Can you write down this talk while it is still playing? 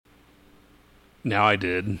Now I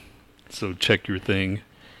did. So check your thing.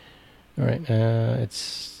 All right.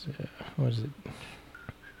 It's what is it?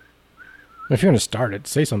 If you're gonna start it,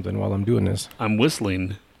 say something while I'm doing this. I'm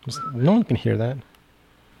whistling. No one can hear that.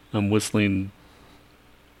 I'm whistling.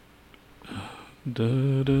 If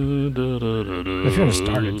you're gonna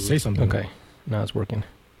start it, say something. Okay. Now it's working.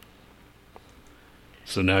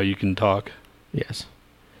 So now you can talk. Yes.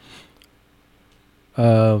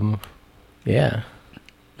 Yeah.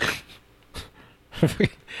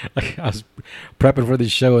 Like I was prepping for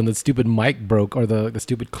this show and the stupid mic broke, or the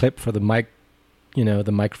stupid clip for the mic,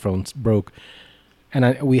 the microphones broke.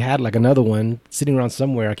 And we had like another one sitting around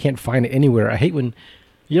somewhere. I can't find it anywhere. I hate when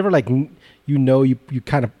you ever like, you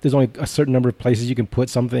kind of, there's only a certain number of places you can put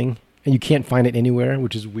something and you can't find it anywhere,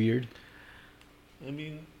 which is weird. I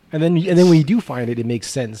mean, and then when you do find it, it makes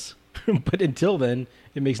sense. But until then,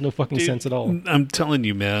 it makes no fucking sense at all. I'm telling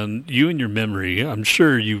you, man, you and your memory, I'm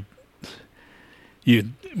sure you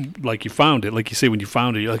found it. Like you say, when you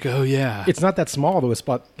found it, you're like, oh yeah. It's not that small though. It's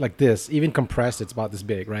about like this. Even compressed, it's about this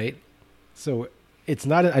big, right? So it's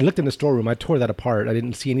not. I looked in the storeroom. I tore that apart. I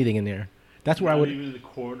didn't see anything in there. That's where I would. Even in the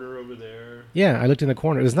corner over there. Yeah, I looked in the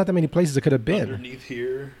corner. There's not that many places it could have been. Underneath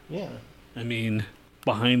here. Yeah. I mean,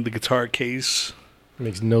 behind the guitar case. It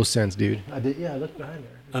makes no sense, dude. I looked behind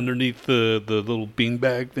there. Underneath the little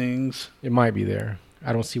beanbag things. It might be there.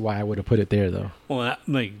 I don't see why I would have put it there though. Well,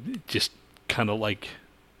 just kind of like,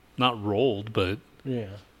 not rolled, but yeah.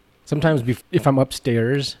 Sometimes if I'm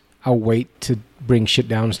upstairs, I'll wait to bring shit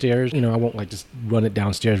downstairs. I won't like just run it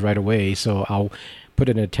downstairs right away. So I'll put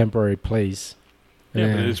it in a temporary place.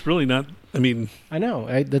 Yeah, but it's really not. I mean, I know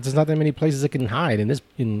there's not that many places it can hide.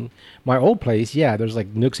 In my old place, yeah, there's like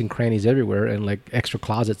nooks and crannies everywhere and like extra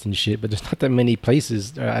closets and shit. But there's not that many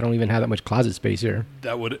places. I don't even have that much closet space here.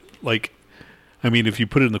 That would I mean, if you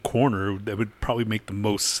put it in the corner, that would probably make the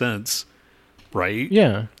most sense, right?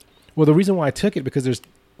 Yeah. Well, the reason why I took it because there's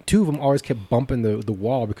two of them always kept bumping the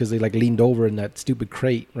wall because they like leaned over in that stupid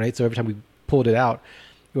crate, right? So every time we pulled it out,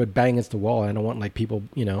 it would bang against the wall. And I don't want like people,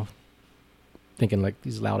 thinking like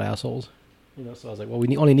these loud assholes. So I was like, well,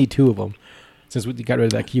 we only need two of them since we got rid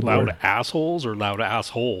of that keyboard. Loud assholes or loud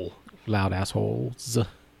asshole? Loud assholes.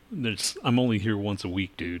 I'm only here once a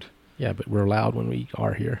week, dude. Yeah, but we're loud when we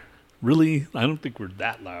are here. Really? I don't think we're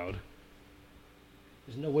that loud.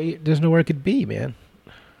 There's nowhere it could be, man.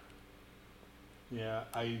 Yeah,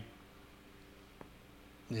 I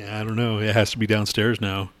don't know. It has to be downstairs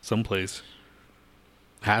now, someplace.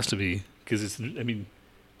 Has to be, because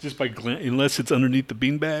just by unless it's underneath the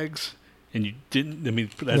beanbags. And you didn't.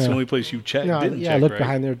 That's the only place you checked. I looked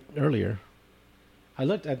behind there earlier.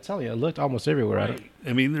 I'm telling you, I looked almost everywhere.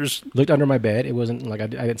 Right. Looked under my bed. It wasn't like I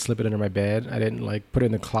didn't slip it under my bed. I didn't like put it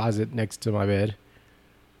in the closet next to my bed.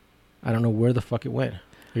 I don't know where the fuck it went.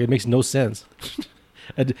 Like, it makes no sense.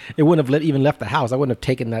 It wouldn't have even left the house. I wouldn't have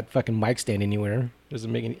taken that fucking mic stand anywhere.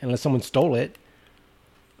 Doesn't make any unless someone stole it.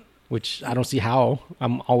 Which I don't see how.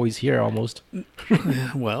 I'm always here almost.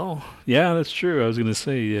 Well, yeah, that's true. I was gonna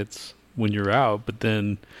say it's when you're out, but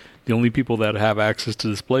then the only people that have access to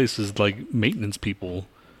this place is like maintenance people.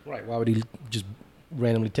 Right. Why would he just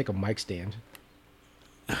randomly take a mic stand?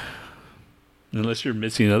 Unless you're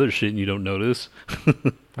missing other shit and you don't notice.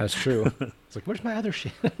 That's true. It's like, where's my other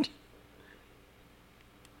shit?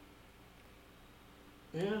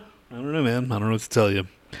 Yeah. I don't know, man. I don't know what to tell you.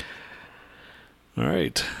 All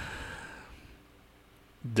right.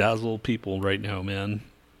 Dazzle people right now, man.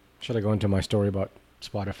 Should I go into my story about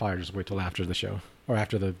Spotify or just wait till after the show or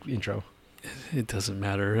after the intro? It doesn't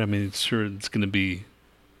matter. It's going to be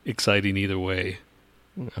exciting either way.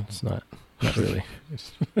 No, it's not. Not really.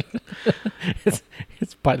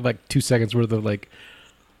 It's probably like 2 seconds worth of like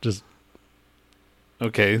just.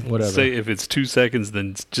 Okay. Whatever. Say if it's 2 seconds,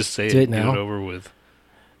 then just say it now. Get it over with.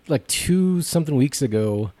 Like 2-something weeks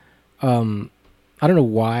ago, I don't know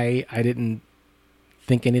why I didn't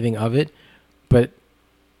think anything of it, but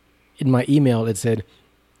in my email it said,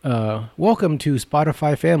 welcome to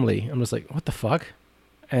Spotify family. I'm just like, what the fuck?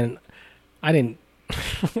 And I didn't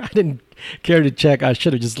I didn't care to check. I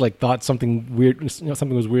should have just like thought something weird,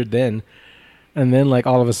 something was weird then. And then like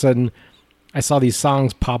all of a sudden I saw these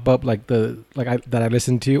songs pop up that I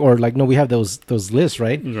listened to, or like, no, we have those lists,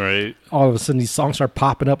 right? Right. All of a sudden these songs start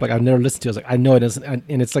popping up like I've never listened to. I was like, I know it isn't,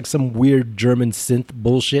 and it's like some weird German synth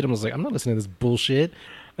bullshit. I was like, I'm not listening to this bullshit.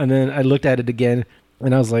 And then I looked at it again,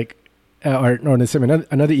 and I was like, they sent me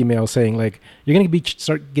another email saying like, you're gonna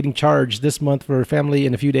start getting charged this month for family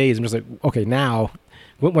in a few days. I'm just like, okay, now.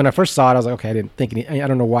 When I first saw it, I was like, okay, I didn't think I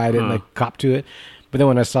don't know why I didn't like cop to it. But then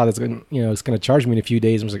when I saw that it's going to charge me in a few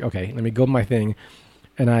days, I was like, okay, let me go to my thing.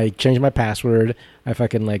 and I changed my password. I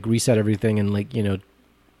fucking like reset everything and like,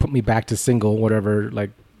 put me back to single, whatever,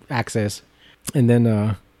 like access. And then,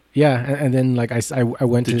 and then like I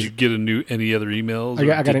went Did you get any other emails?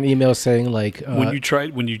 I got an email saying like, when you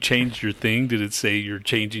changed your thing, did it say you're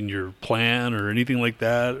changing your plan or anything like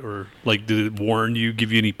that? Or like, did it warn you,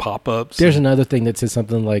 give you any pop-ups? There's another thing that says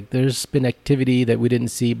something like, there's been activity that we didn't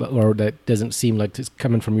see, or that doesn't seem like it's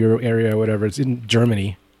coming from your area or whatever. It's in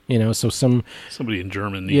Germany, so somebody in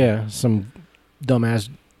Germany. Yeah. Some dumbass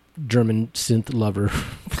German synth lover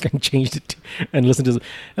fucking changed it and listened to it. I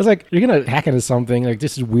was like, you're gonna hack into something like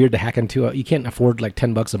this is weird to hack into. You can't afford like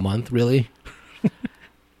 $10 a month, really.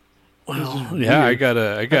 Well, yeah, I got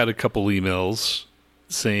a couple emails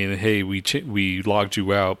saying, hey, we logged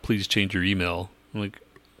you out, please change your email. I'm like,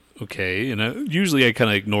 okay. And usually I kind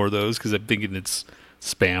of ignore those because I'm thinking it's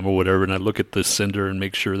spam or whatever, and I look at the sender and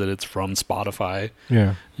make sure that it's from Spotify.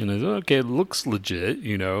 Yeah. And it's okay, it looks legit,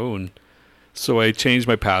 and so I changed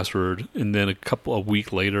my password, and then a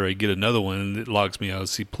week later, I get another one, and it logs me out.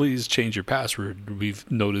 See, please change your password. We've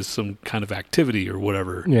noticed some kind of activity or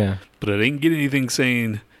whatever. Yeah. But I didn't get anything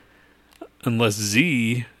saying, unless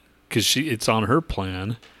Z, because it's on her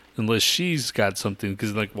plan, unless she's got something.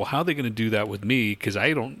 Because like, well, how are they going to do that with me? Because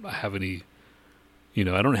I don't have any,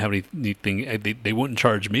 I don't have anything. They wouldn't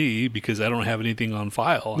charge me because I don't have anything on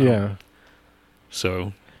file. Yeah.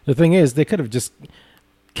 So the thing is, they could have just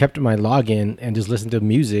kept my login and just listened to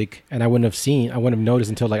music, and I wouldn't have noticed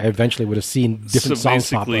until like I eventually would have seen different songs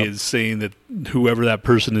pop up. So basically it's saying that whoever that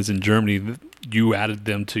person is in Germany, you added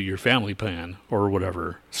them to your family plan or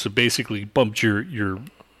whatever. So basically bumped your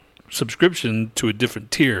subscription to a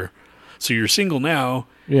different tier. So you're single now.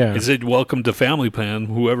 Yeah. It said welcome to family plan.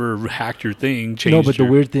 Whoever hacked your thing changed. No, but the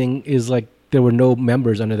weird thing is like there were no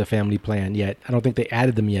members under the family plan yet. I don't think they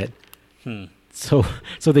added them yet. So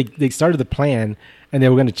they started the plan and they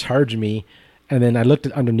were going to charge me, and then I looked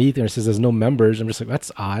at underneath and it says there's no members. I'm just like, that's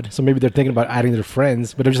odd. So maybe they're thinking about adding their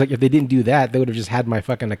friends, but I'm just like, if they didn't do that, they would have just had my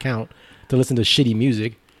fucking account to listen to shitty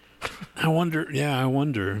music. I wonder. Yeah, I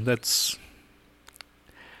wonder. That's.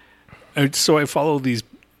 So I follow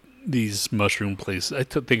these mushroom places. I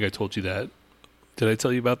think I told you that. Did I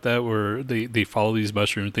tell you about that? Where they follow these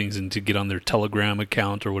mushroom things and to get on their Telegram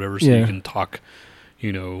account or whatever, so you can talk,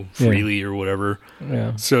 freely or whatever.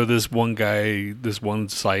 Yeah. So this one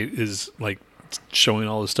site is like showing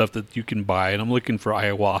all the stuff that you can buy, and I'm looking for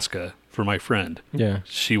ayahuasca for my friend. Yeah.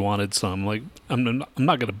 She wanted some. Like, I'm not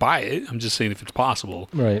going to buy it. I'm just saying if it's possible.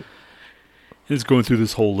 Right. And it's going through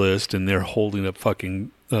this whole list, and they're holding up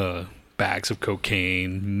fucking bags of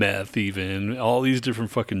cocaine, meth, even all these different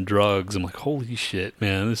fucking drugs. I'm like, holy shit,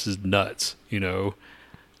 man, this is nuts,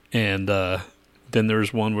 And then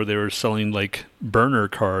there's one where they were selling like burner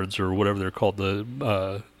cards or whatever they're called,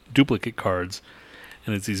 the duplicate cards,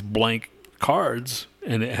 and it's these blank cards,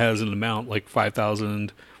 and it has an amount like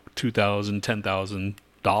 $5,000, $2,000,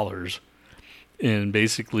 $10,000, and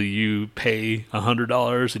basically you pay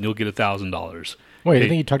 $100 and you'll get $1,000. Wait, I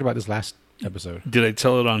think you talked about this last episode. Did I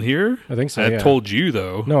tell it on here? I think so. I told you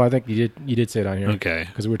though. No, I think you did say it on here. Okay,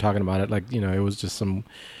 because we were talking about it. Like it was just some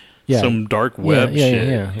dark web shit.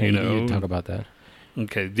 Yeah. You did talk about that.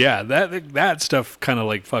 Okay, yeah, that stuff kind of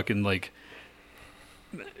like fucking like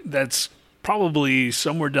that's probably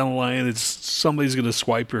somewhere down the line. It's somebody's gonna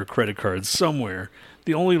swipe your credit card somewhere.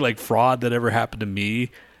 The only like fraud that ever happened to me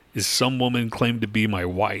is some woman claimed to be my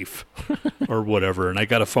wife or whatever, and I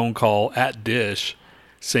got a phone call at Dish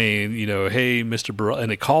saying, hey, Mr. Barella,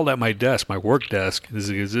 and they called at my desk, my work desk. Is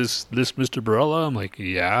this Mr. Barella? I'm like,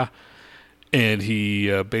 yeah. And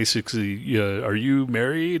he basically, are you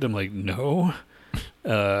married? I'm like, no.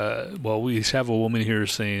 Well, we have a woman here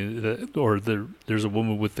saying that, or there's a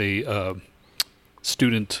woman with a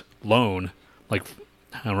student loan, like,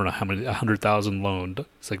 I don't know how many, 100,000 loaned.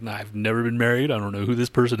 It's like, nah, I've never been married. I don't know who this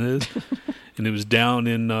person is. And it was down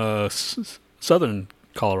in southern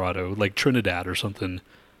Colorado, like Trinidad or something.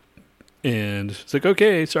 And it's like,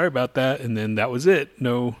 okay, sorry about that. And then that was it.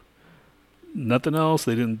 No, nothing else.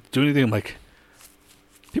 They didn't do anything. I'm like,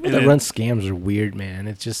 people that run scams are weird, man.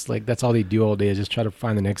 It's just like, that's all they do all day is just try to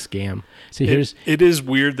find the next scam. See, it is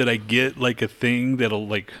weird that I get like a thing that'll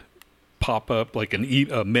like pop up like a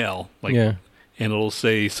mail, like, yeah. And it'll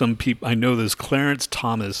say some people, I know there's Clarence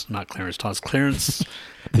the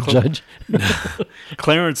judge?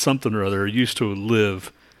 Clarence something or other used to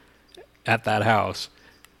live at that house.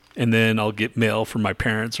 And then I'll get mail from my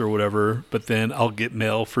parents or whatever, but then I'll get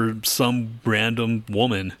mail for some random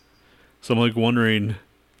woman. So I'm like wondering,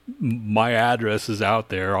 my address is out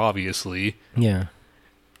there, obviously. Yeah.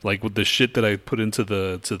 Like with the shit that I put into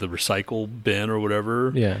the recycle bin or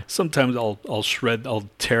whatever. Yeah. Sometimes I'll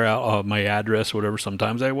tear out my address or whatever.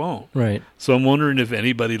 Sometimes I won't. Right. So I'm wondering if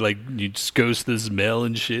anybody like you just goes to this mail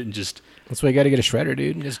and shit and just. That's why you got to get a shredder,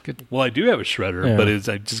 dude. And just get... Well, I do have a shredder, but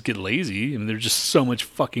I just get lazy. I mean, there's just so much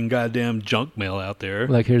fucking goddamn junk mail out there.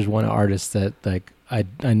 Like here's one artist that like I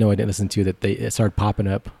know I didn't listen to that it started popping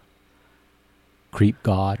up. Creep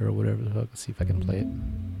God or whatever the fuck. Let's see if I can play it.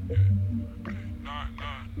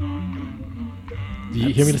 Do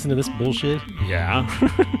you hear me listen to this bullshit? Yeah.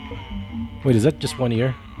 Wait, is that just one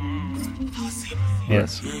ear?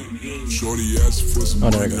 Yes. Oh,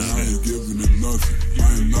 there it goes.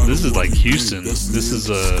 This is like Houston. This is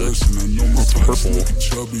it's purple.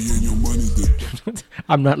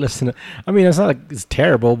 I'm not listening. I mean, it's not like it's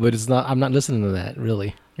terrible, but it's not. I'm not listening to that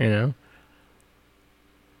really. You know.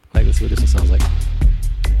 Like, let's see what this sounds like.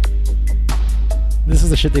 This is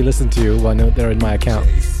the shit they listen to when they're in my account.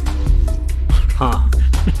 Huh.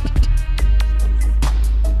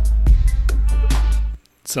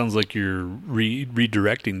 Sounds like you're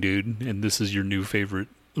redirecting, dude, and this is your new favorite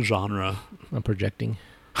genre. I'm projecting.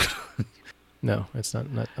 No, it's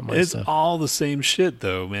not my it's stuff. All the same shit,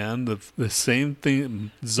 though, man. The same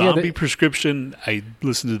thing. Zombie Prescription, I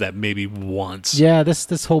listened to that maybe once. Yeah,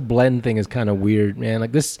 this whole blend thing is kind of weird, man.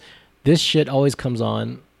 Like, this shit always comes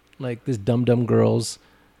on. Like, this Dum Dum Girls.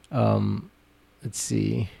 Let's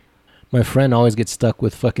see. My friend always gets stuck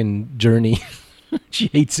with fucking Journey. She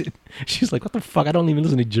hates it. She's like, what the fuck? I don't even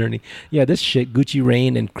listen to Journey. Yeah, this shit, Gucci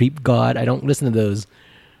Rain and Creep God, I don't listen to those.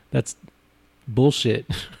 That's bullshit.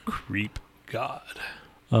 Creep God.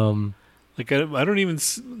 Like, I don't even,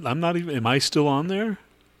 I'm not even, am I still on there?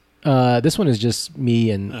 This one is just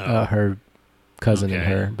me and her cousin and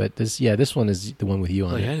her. But this one is the one with you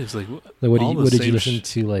on it. Yeah, it's like, what did you listen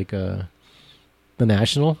to, like, The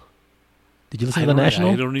National? Did you listen to The National?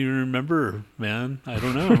 I don't even remember, man. I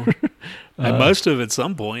don't know. I must have at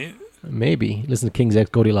some point. Maybe. Listen to King's X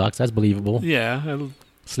Goldilocks. That's believable. Yeah.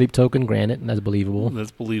 Sleep Token, Granite. That's believable.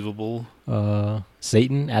 That's believable.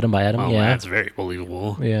 Satan, Atom by Atom. Oh, yeah. That's very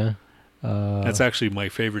believable. Yeah. That's actually my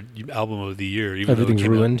favorite album of the year. Even Everything's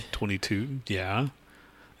Ruined. 22. Yeah.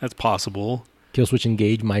 That's possible. Killswitch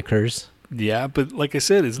Engage, My Curse. Yeah, but like I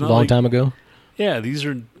said, it's not long time ago. Yeah, these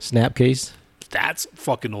are... Snapcase. That's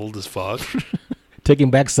fucking old as fuck. Taking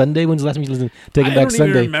Back Sunday? When's the last time you listened to Taking Back Sunday? I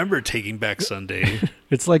don't even remember Taking Back Sunday.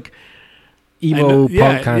 It's like emo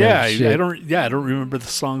punk kind of shit. I don't remember the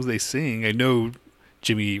songs they sing. I know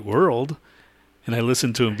Jimmy Eat World, and I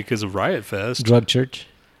listened to him because of Riot Fest. Drug Church?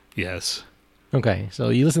 Yes. Okay, so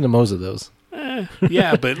you listen to most of those.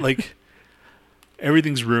 Yeah, but like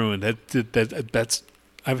Everything's Ruined. That's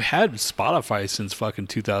I've had Spotify since fucking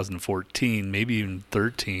 2014, maybe even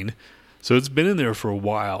 13. So it's been in there for a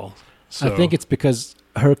while. So. I think it's because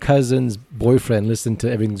her cousin's boyfriend listened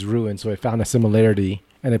to Everything's Ruined, so I found a similarity,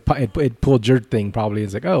 and it pulled your thing probably.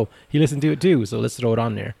 It's like, oh, he listened to it too, so let's throw it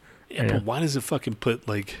on there. Yeah, but why does it fucking put,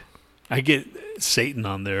 like... I get Satan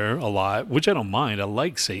on there a lot, which I don't mind. I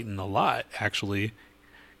like Satan a lot, actually.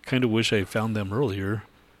 Kind of wish I found them earlier.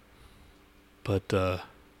 But I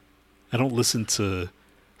don't listen to...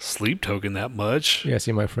 Sleep Token that much. Yeah, I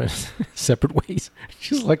see my friends separate ways.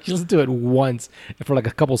 She's like, she listened to it once for like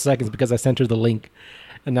a couple seconds because I sent her the link,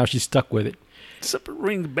 and now she's stuck with it. Separate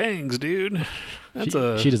ring bangs, dude.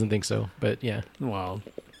 She doesn't think so, but yeah. Well,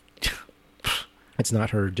 it's not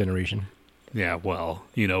her generation. Yeah, well,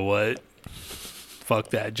 you know what? Fuck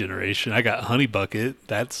that generation. I got Honey Bucket.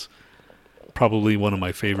 That's probably one of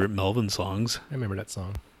my favorite Melvin songs. I remember that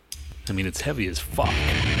song. I mean, it's heavy as fuck.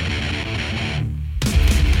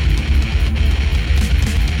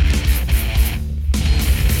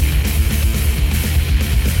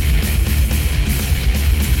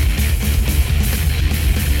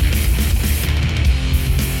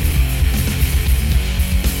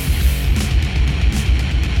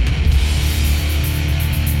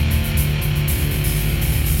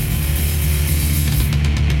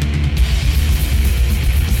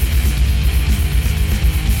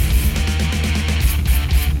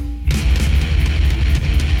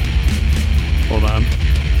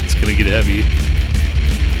 Heavy.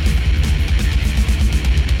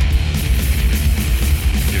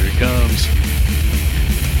 Here it comes.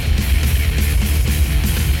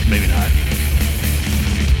 Maybe not.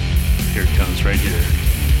 Here it comes right here.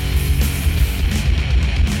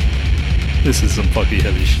 This is some fucking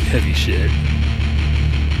heavy shit.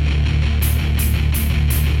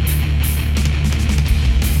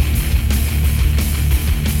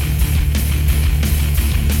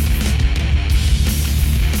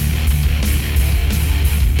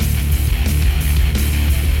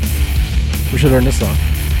 We should learn this song.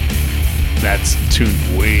 That's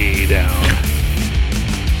tuned way down.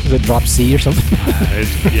 Is it drop C or something?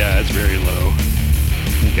 It's very low.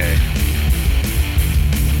 Okay.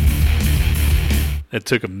 It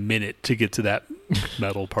took a minute to get to that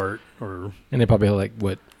metal part. And they probably had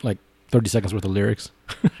like 30 seconds worth of lyrics.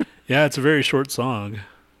 Yeah, it's a very short song.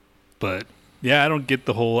 But yeah, I don't get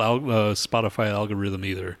the whole Spotify algorithm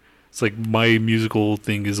either. It's like my musical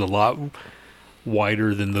thing is a lot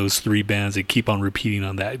wider than those 3 bands that keep on repeating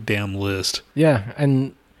on that damn list. Yeah,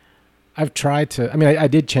 and I've tried to, I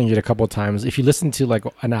did change it a couple of times. If you listen to like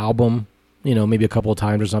an album, maybe a couple of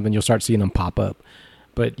times or something, you'll start seeing them pop up.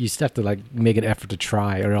 But you still have to like make an effort to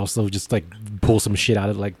try, or else they'll just like pull some shit out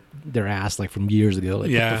of like their ass like from years ago. Like,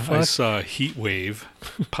 yeah, what the fuck? I saw Heat Wave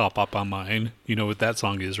pop up on mine. You know what that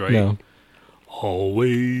song is, right? No.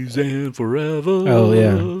 Always and forever. Oh,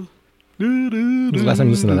 yeah. When was the last time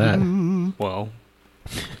you listened to that? Well,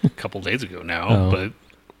 a couple days ago now, but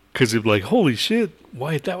because it's like, holy shit,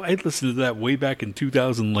 I listened to that way back in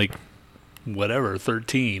 2000, like,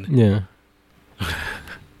 13. Yeah.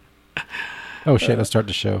 Oh, shit, let's start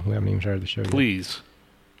the show. We haven't even started the show yet. Please.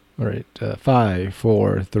 All right, 5,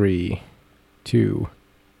 4, 3, 2,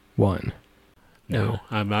 1. No,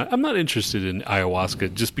 I'm not interested in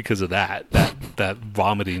ayahuasca just because of that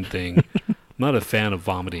vomiting thing. I'm not a fan of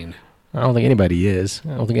vomiting. I don't think anybody is.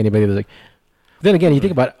 I don't think anybody is like. Then again, you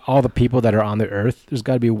think about all the people that are on the earth. There's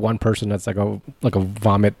got to be one person that's like a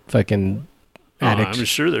vomit fucking addict. I'm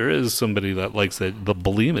sure there is somebody that likes that. The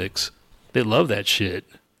bulimics, they love that shit.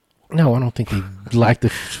 No, I don't think they like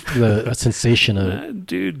the sensation of it.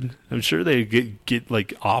 Dude, I'm sure they get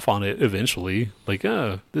like off on it eventually. Like,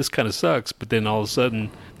 this kind of sucks. But then all of a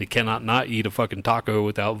sudden, they cannot not eat a fucking taco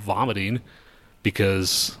without vomiting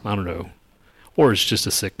because, I don't know. Or it's just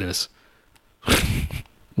a sickness.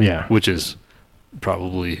 Yeah. Which is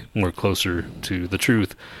probably more closer to the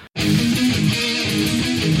truth.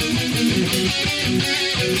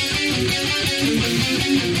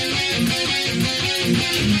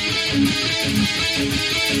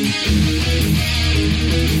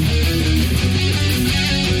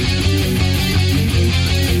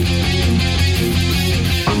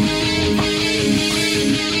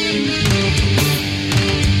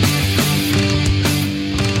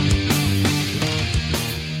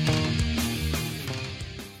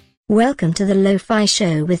 Welcome to the Lo-Fi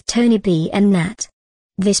Show with Tony B and Nhat.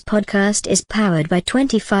 This podcast is powered by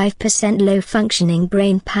 25% low-functioning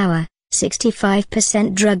brain power,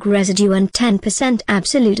 65% drug residue and 10%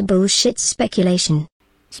 absolute bullshit speculation.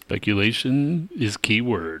 Speculation is key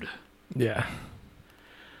word. Yeah.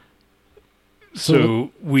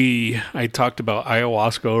 So I talked about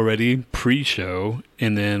ayahuasca already pre-show,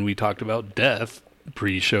 and then we talked about death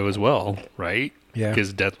pre-show as well, right? Yeah.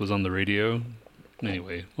 Because death was on the radio.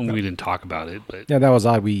 Anyway, we didn't talk about it, but yeah, that was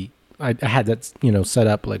odd. I had that set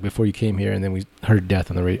up like before you came here, and then we heard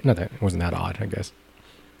death on the radio. Not that it wasn't that odd, I guess.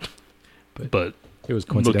 But it was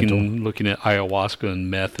coincidental. Looking at ayahuasca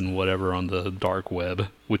and meth and whatever on the dark web,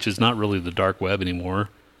 which is not really the dark web anymore,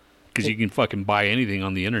 because you can fucking buy anything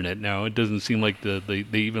on the internet now. It doesn't seem like they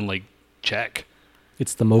even like check.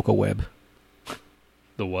 It's the mocha web.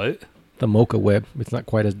 The what? The mocha web. It's not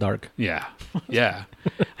quite as dark. Yeah. Yeah.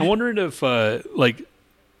 I'm wondering if like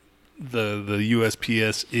the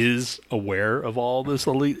USPS is aware of all this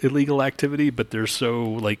illegal activity, but they're so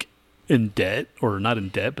like in debt, or not in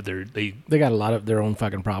debt, but they got a lot of their own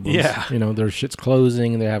fucking problems. Yeah. Their shit's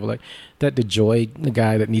closing, and they have like that DeJoy, the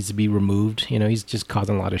guy that needs to be removed. He's just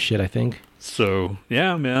causing a lot of shit, I think. So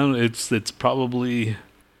yeah, man, it's probably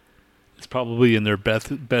in their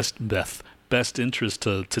best interest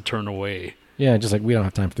to turn away. Yeah, just like we don't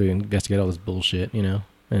have time to investigate all this bullshit,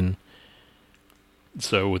 and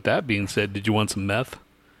so with that being said, did you want some meth?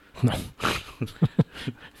 No.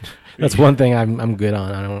 That's one thing I'm good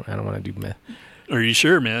on. I don't want to do meth. Are you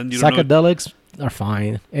sure, man? Psychedelics are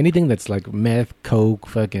fine. Anything that's like meth, coke,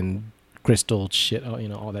 fucking crystal shit,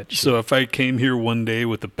 all that shit. So if I came here one day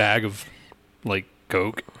with a bag of like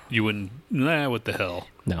coke, you wouldn't, what the hell?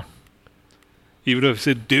 No. Even if I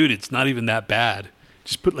said, dude, it's not even that bad.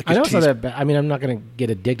 Just put like I know it's not that bad. I mean, I'm not going to get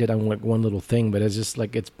addicted on like one little thing, but it's just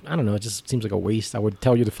like, I don't know, it just seems like a waste. I would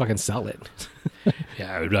tell you to fucking sell it.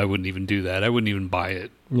 Yeah, I wouldn't even do that. I wouldn't even buy it.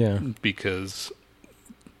 Yeah. Because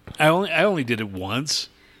I only did it once,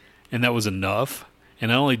 and that was enough.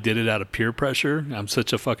 And I only did it out of peer pressure. I'm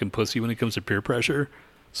such a fucking pussy when it comes to peer pressure.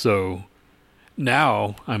 So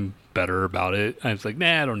now I'm better about it. I was like,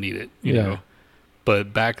 nah, I don't need it, you know.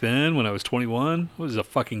 But back then, when I was 21, I was a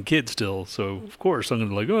fucking kid still. So, of course, I'm going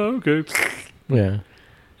to like, oh, okay. Yeah.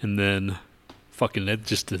 And then, fucking, that's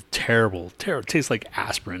just a terrible. It tastes like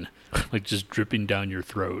aspirin. Like, just dripping down your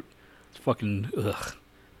throat. It's fucking ugh,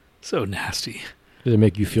 so nasty. Did it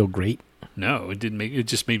make you feel great? No, it didn't make. It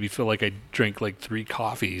just made me feel like I drank like 3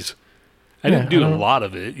 coffees. I didn't do a lot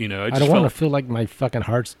of it, you know. I don't want to feel like my fucking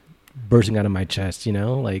heart's bursting out of my chest, you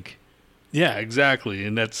know, like. Yeah, exactly,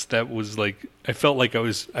 and that was like I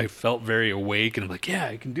felt very awake, and I'm like, yeah,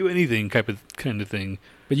 I can do anything, kind of thing.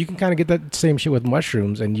 But you can kind of get that same shit with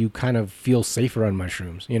mushrooms, and you kind of feel safer on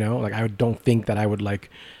mushrooms, you know. Like I don't think that I would like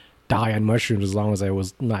die on mushrooms as long as I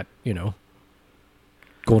was not, you know,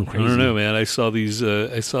 going crazy. I don't know, man. I saw these.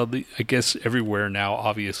 I guess everywhere now.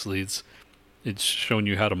 Obviously, it's showing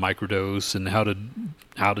you how to microdose and how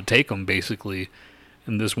to take them basically.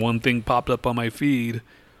 And this one thing popped up on my feed.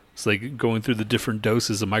 It's like going through the different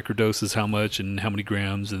doses. A microdose is how much and how many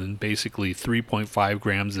grams, and then basically 3.5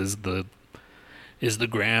 grams is the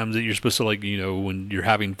grams that you're supposed to, like, you know, when you're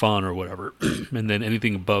having fun or whatever. And then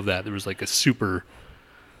anything above that, there was like a super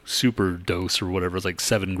dose or whatever. It's like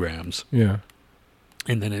 7 grams. Yeah.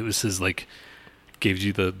 And then it was his, like, gives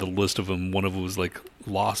you the list of them. One of them was like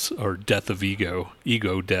loss or death of ego.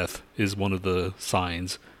 Ego death is one of the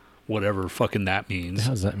signs. Whatever fucking that means.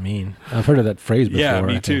 What does that mean? I've heard of that phrase before. Yeah,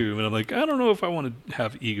 me too. And I'm like, I don't know if I want to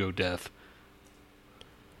have ego death.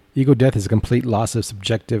 Ego death is a complete loss of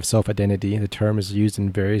subjective self-identity. The term is used in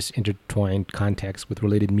various intertwined contexts with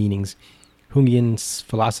related meanings. Jungian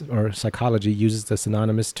philosophy or psychology uses the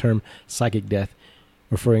synonymous term psychic death,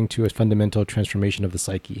 referring to a fundamental transformation of the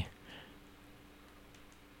psyche.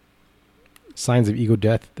 Signs of ego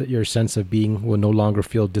death: that your sense of being will no longer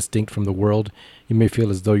feel distinct from the world. You may feel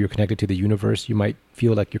as though you're connected to the universe. You might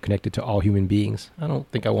feel like you're connected to all human beings. I don't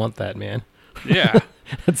think I want that, man. Yeah.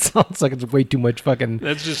 That sounds like it's way too much fucking...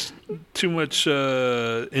 That's just too much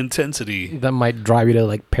intensity. That might drive you to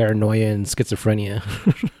like paranoia and schizophrenia.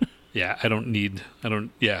 Yeah, I don't need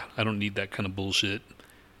that kind of bullshit. I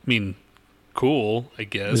mean, cool, I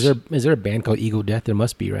guess. Is there a band called Ego Death? There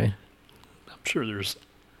must be, right? I'm sure there's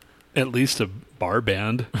at least a bar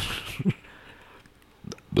band.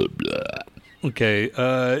 Okay,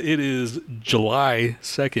 it is July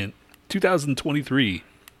 2nd, 2023.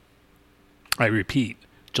 I repeat,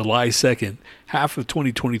 July 2nd. Half of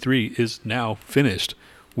 2023 is now finished.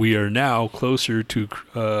 We are now closer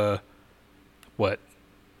to,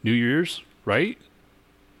 New Year's, right?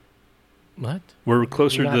 What? We're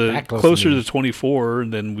closer to 24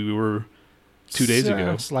 than we were 2 days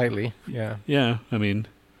ago. Slightly, yeah. Yeah, I mean...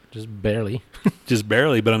 Just barely. Just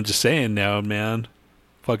barely, but I'm just saying now, man.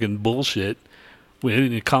 Fucking bullshit. We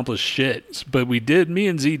didn't accomplish shit. But me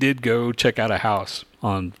and Z did go check out a house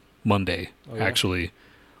on Monday, actually,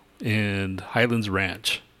 in Highlands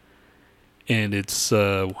Ranch. And it's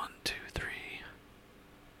 3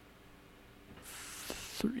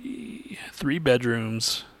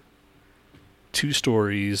 bedrooms, 2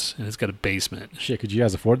 stories, and it's got a basement. Shit, could you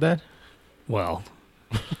guys afford that? Well,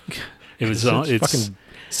 it's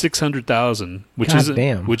 $600,000,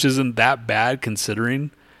 which isn't that bad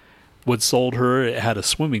considering what sold her. It had a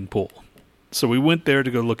swimming pool, so we went there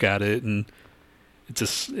to go look at it, and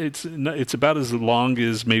it's about as long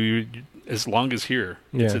as here.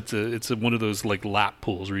 Yeah. It's one of those like lap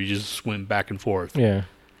pools where you just swim back and forth. Yeah.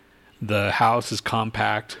 The house is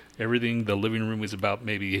compact. Everything. The living room is about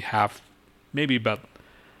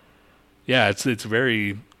it's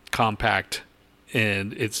very compact,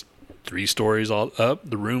 and it's 3 stories all up.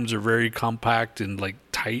 The rooms are very compact and like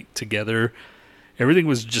tight together. Everything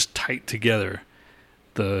was just tight together.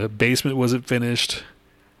 The basement wasn't finished.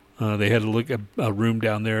 They had to look at a room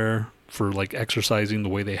down there for like exercising the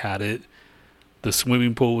way they had it. The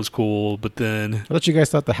swimming pool was cool, but then... I thought you guys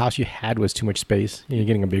thought the house you had was too much space. You're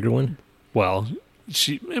getting a bigger one? Well,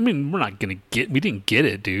 we didn't get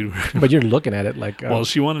it, dude. But you're looking at it like...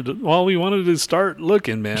 we wanted to start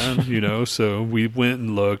looking, man, you know, so we went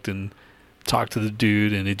and looked and talked to the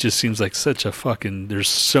dude, and it just seems like such a fucking... There's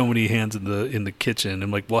so many hands in the kitchen. I'm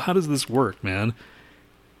like, well, how does this work, man?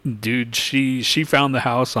 Dude, she found the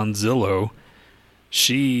house on Zillow.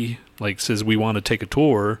 She, like, says, we want to take a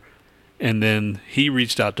tour. And then he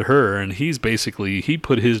reached out to her, and he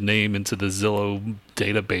put his name into the Zillow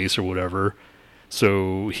database or whatever.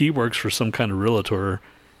 So he works for some kind of realtor.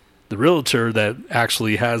 The realtor that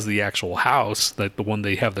actually has the actual house, like the one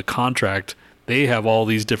they have the contract, they have all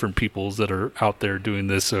these different peoples that are out there doing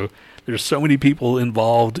this. So there's so many people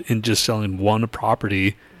involved in just selling one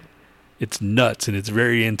property. It's nuts, and it's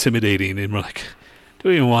very intimidating. And we're like, do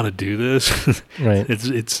we even want to do this? Right.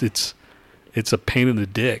 It's a pain in the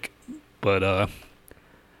dick. But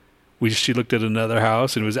she looked at another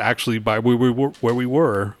house, and it was actually by where we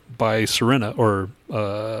were by Serena or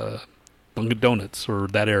Dunkin' Donuts or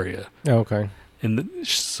that area. Oh, okay. And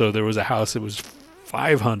so there was a house that was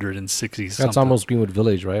 560 something. That's almost Greenwood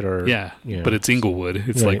Village, right? Or yeah, but it's Inglewood.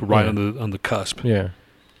 It's like right on the cusp. Yeah.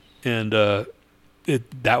 And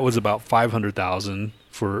that was about 500,000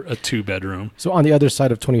 for a 2-bedroom. So on the other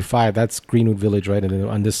side of 25, that's Greenwood Village, right? And then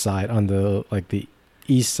on this side, on the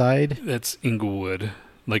east side, that's Inglewood.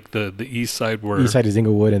 Like the east side where east side is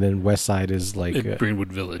Inglewood, and then west side is like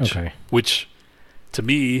Greenwood Village. Okay. Which, to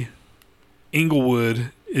me,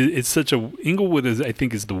 Inglewood it's such a Inglewood I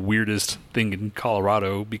think is the weirdest thing in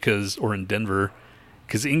Colorado or in Denver.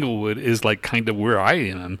 Because Inglewood is like kind of where I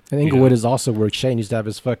am. And Inglewood is also where Shane used to have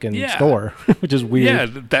his fucking store, which is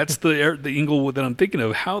weird. Yeah, that's the Inglewood that I'm thinking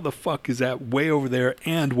of. How the fuck is that way over there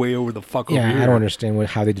and way over the fuck over here? Yeah, I don't understand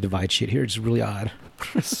how they divide shit here. It's really odd.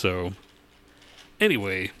 So,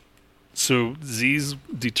 anyway, Z's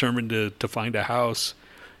determined to find a house.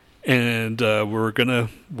 And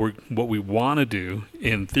what we want to do,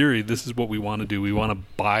 in theory, this is what we want to do. We want to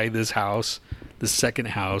buy this house, the second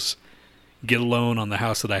house, get a loan on the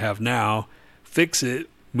house that I have now, fix it,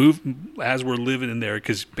 move as we're living in there,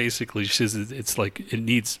 because basically she says it's like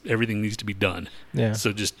everything needs to be done. Yeah.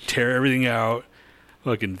 So just tear everything out,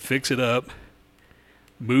 fucking fix it up,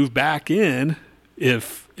 move back in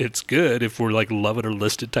if it's good, if we're like love it or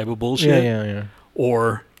list it type of bullshit. Yeah.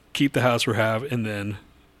 Or keep the house we have and then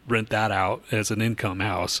rent that out as an income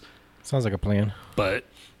house. Sounds like a plan. But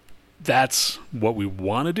that's what we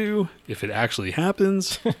want to do. If it actually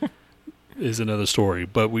happens... is another story,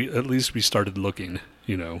 but at least we started looking,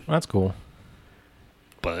 That's cool.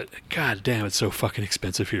 But god damn, it's so fucking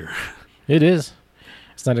expensive here. It is.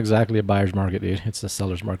 It's not exactly a buyer's market, dude. It's a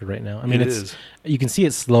seller's market right now. I mean, it is. You can see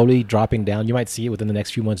it slowly dropping down. You might see it within the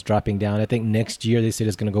next few months dropping down. I think next year they said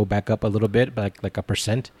it's going to go back up a little bit, like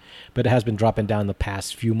 1%, but it has been dropping down the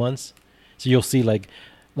past few months. So you'll see if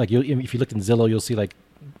you looked in Zillow, you'll see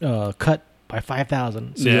cut by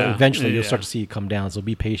 5,000. So eventually you'll start to see it come down. So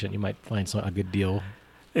be patient. You might find a good deal.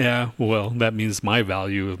 Yeah, well, that means my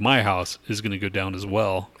value of my house is going to go down as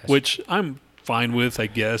well, which I'm fine with, I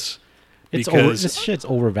guess. This shit's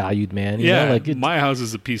overvalued, man. My house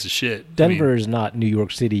is a piece of shit. Denver is not New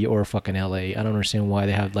York City or fucking LA. I don't understand why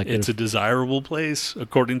they have it's a desirable place,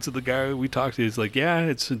 according to the guy we talked to. He's like,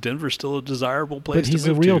 Denver's still a desirable place. But he's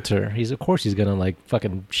a realtor. Of course he's gonna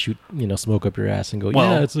fucking shoot, smoke up your ass and go,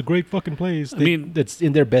 it's a great fucking place. It's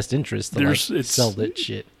in their best interest to sell that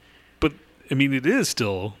shit. It is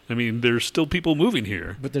still. There's still people moving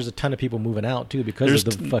here. But there's a ton of people moving out, too, because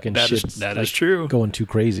of the fucking shit. That is true. Going too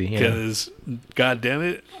crazy. Because, god damn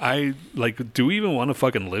it, do we even want to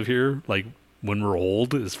fucking live here? When we're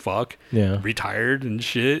old as fuck? Yeah. Retired and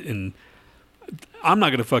shit? And I'm not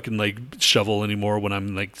going to fucking, shovel anymore when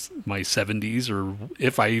I'm, my 70s, or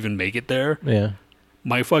if I even make it there. Yeah.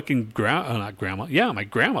 My fucking not grandma. Yeah, my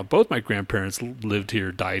grandma. Both my grandparents lived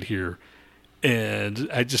here, died here. And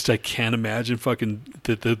I can't imagine fucking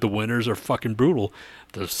the winters are fucking brutal.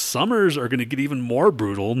 The summers are going to get even more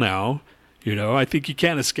brutal now. I think you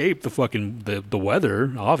can't escape the fucking the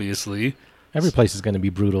weather, obviously. Every place is going to be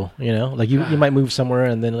brutal, you might move somewhere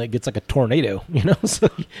and then it gets like a tornado, so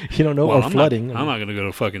you don't know, or flooding. I'm not going to go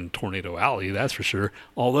to fucking Tornado Alley, that's for sure.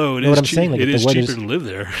 Although it is cheaper to live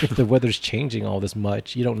there. If the weather's changing all this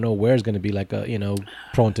much, you don't know where it's going to be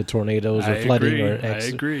prone to tornadoes or flooding. I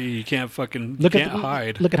agree. You can't fucking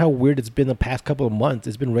hide. Look at how weird it's been the past couple of months.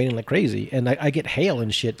 It's been raining like crazy, and I get hail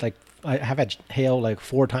and shit. I have had hail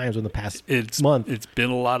 4 times in the past month. It's been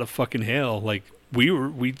a lot of fucking hail.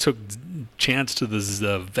 We took Chance to this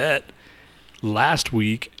vet last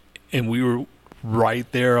week, and we were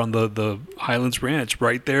right there on the Highlands Ranch,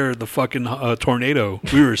 right there, the fucking tornado.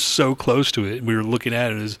 We were so close to it. We were looking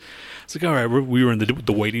at it. It's like, all right, we were in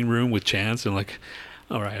the waiting room with Chance, and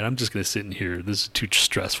all right, I'm just going to sit in here. This is too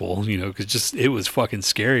stressful, because it was fucking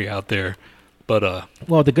scary out there. But,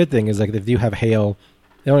 well, the good thing is, if you have hail,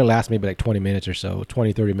 it only lasts maybe 20 minutes or so,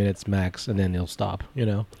 20, 30 minutes max, and then it'll stop,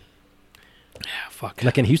 Yeah, fuck.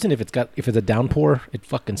 In Houston, if it's a downpour, it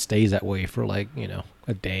fucking stays that way for a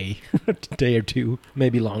day, a day or two,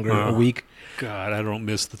 maybe longer, a week. God, I don't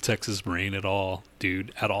miss the Texas rain at all,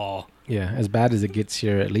 dude, at all. Yeah, as bad as it gets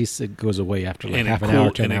here, at least it goes away after half an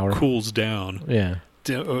hour to an hour. And it cools down. Yeah.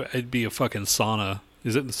 It'd be a fucking sauna.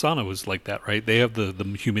 Is it the sauna was like that, right? They have the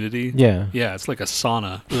humidity. Yeah. Yeah, it's like a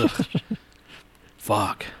sauna. Ugh.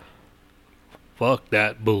 Fuck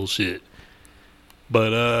that bullshit.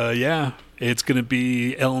 But yeah, it's going to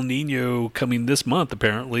be El Nino coming this month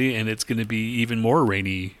apparently, and it's going to be even more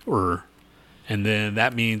rainy, and then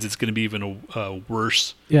that means it's going to be even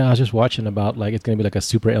worse. Yeah, I was just watching about it's going to be a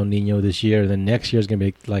super El Nino this year, and then next year is going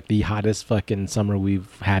to be the hottest fucking summer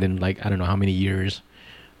we've had in I don't know how many years.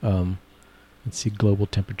 Let's see global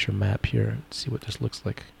temperature map here. Let's see what this looks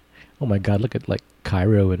like. Oh my God, look at like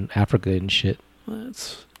Cairo and Africa and shit. Well,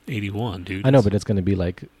 that's 81, dude. I know, but it's going to be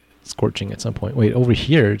like scorching at some point. Wait, over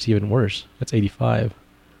here it's even worse. That's 85.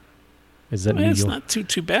 Is that New York? It's not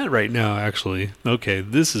too bad right now, actually. Okay,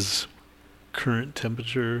 this is current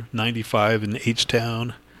temperature, 95 in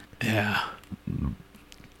H-Town. Yeah.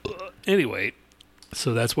 Anyway,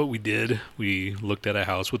 so that's what we did. We looked at a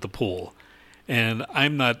house with a pool. And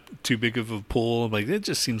I'm not too big of a pool. I'm like, it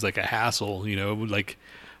just seems like a hassle, you know, like,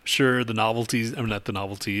 sure, the novelties, I'm not the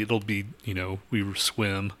novelty, it'll be, you know, we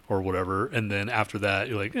swim or whatever. And then after that,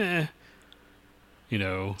 you're like, you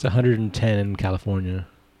know. It's 110 in California.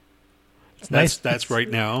 It's nice. That's right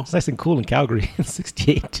now. It's nice and cool in Calgary. It's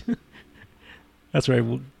 68. That's where I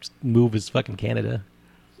will move is fucking Canada.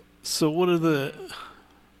 So what are the...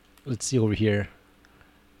 Let's see over here.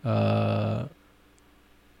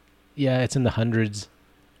 Yeah, it's in the hundreds.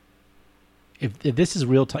 If this is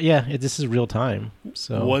real time, yeah, this is real time.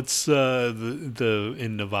 So what's the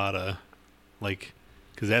in Nevada, like,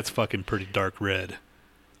 because that's fucking pretty dark red,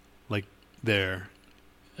 like there.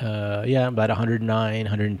 Yeah, about 109,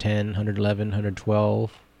 110, 111,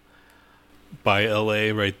 112. By LA,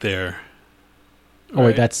 right there. Oh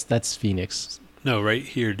right? Wait, that's Phoenix. No, right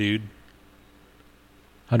here, dude.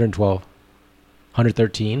 112,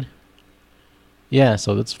 113. Yeah,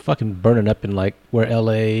 so it's fucking burning up in like where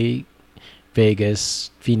LA,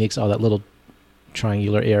 Vegas, Phoenix, all that little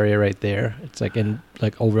triangular area right there. It's like in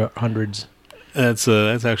like over hundreds. That's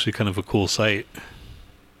actually kind of a cool sight.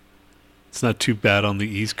 It's not too bad on the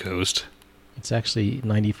East Coast. It's actually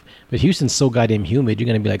 90, but Houston's so goddamn humid. You're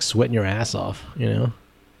gonna be like sweating your ass off, you know.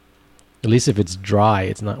 At least if it's dry,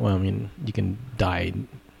 it's not. Well, I mean, you can die in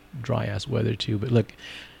dry ass weather too. But look,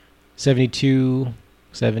 72.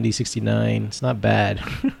 70, 69. It's not bad.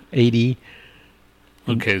 80.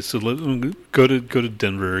 Okay, so let's go to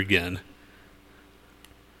Denver again.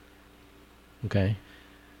 Okay.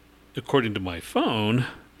 According to my phone,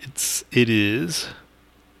 it is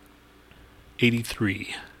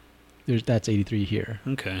 83. That's 83 here.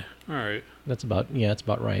 Okay. All right. That's about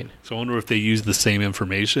right. So I wonder if they use the same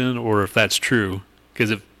information or if that's true,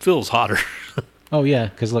 because it feels hotter. Oh yeah,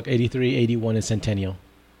 because look, 83, 81 is Centennial.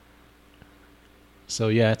 So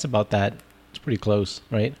yeah, it's about that. It's pretty close,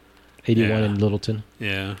 right? 81 in Littleton.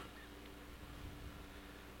 Yeah.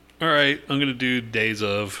 All right, I'm gonna do days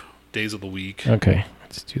of the week. Okay,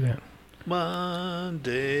 let's do that.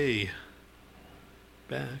 Monday,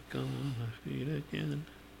 back on my feet again.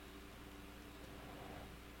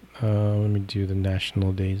 Let me do the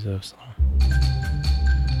national days of song.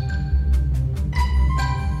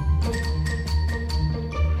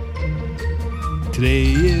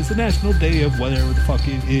 Today is the National Day of whatever the fuck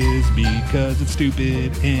it is because it's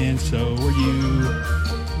stupid and so are you.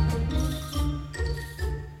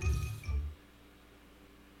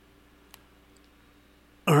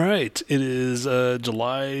 All right, it is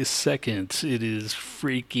July 2nd. It is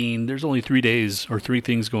freaking, there's only 3 days or 3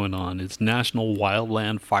 things going on. It's National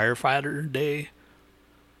Wildland Firefighter Day.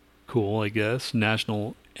 Cool, I guess.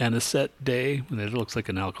 National Anisette Day, and it looks like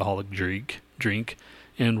an alcoholic drink.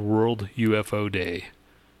 And World UFO Day.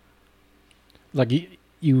 Like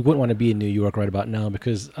you wouldn't want to be in New York right about now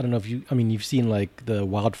because I don't know if you've seen like the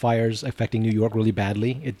wildfires affecting New York really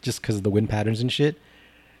badly. It's just because of the wind patterns and shit.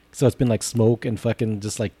 So it's been like smoke and fucking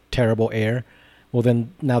just like terrible air. Well,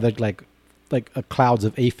 then now that like clouds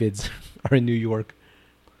of aphids are in New York.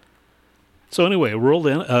 So anyway, World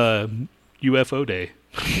UFO Day.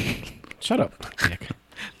 Shut up, Nick.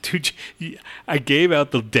 Dude, I gave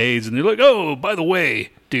out the days, and they're like, "Oh, by the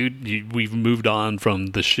way, dude, we've moved on from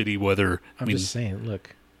the shitty weather." I'm just saying,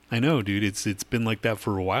 look. I know, dude. It's been like that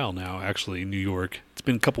for a while now. Actually, in New York, it's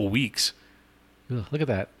been a couple weeks. Ugh, look at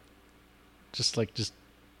that. Just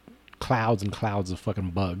clouds and clouds of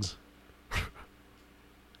fucking bugs.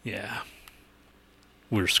 Yeah,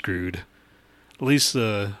 we're screwed. At least,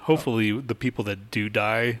 hopefully, the people that do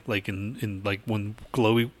die, like in like when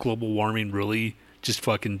global warming really just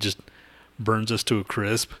burns us to a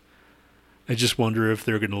crisp. I just wonder if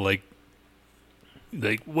they're gonna like,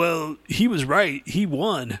 well, he was right, he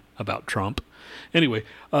won about Trump. Anyway,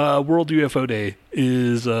 World UFO Day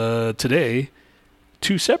is today.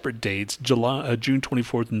 2 separate dates, June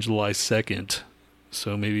 24th and July 2nd.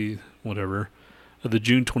 So maybe whatever. The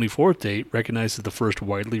June 24th date recognizes the first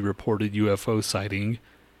widely reported UFO sighting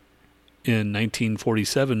in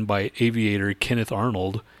 1947 by aviator Kenneth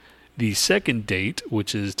Arnold. The second date,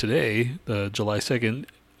 which is today, July 2nd,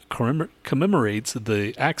 commemorates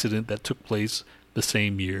the accident that took place the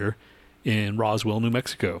same year in Roswell, New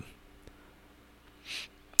Mexico.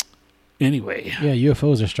 Anyway. Yeah,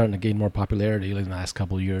 UFOs are starting to gain more popularity in the last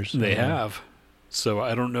couple of years. They have. So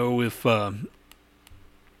I don't know if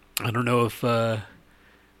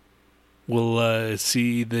we'll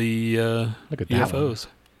see the Look at that UFOs.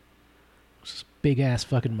 Just big ass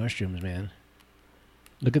fucking mushrooms, man.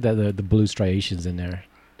 Look at that, the blue striations in there.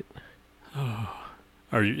 Oh,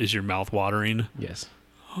 is your mouth watering? Yes.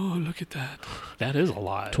 Oh, look at that. That is a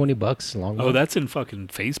lot. $20 long. Oh, that's in fucking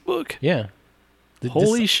Facebook? Yeah.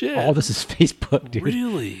 Holy shit. All this is Facebook, dude.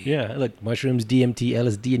 Really? Yeah, look, mushrooms, DMT,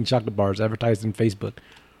 LSD, and chocolate bars advertised in Facebook.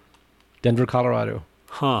 Denver, Colorado.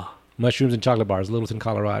 Huh. Mushrooms and chocolate bars, Littleton,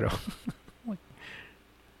 Colorado.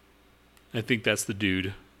 I think that's the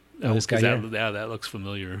dude. Oh, this guy here? Yeah, that looks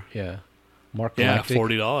familiar. Yeah. Mark Yeah, Galactic.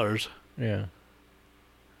 $40. Yeah.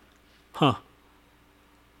 Huh.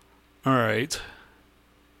 All right.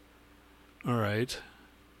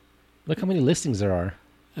 Look how many listings there are.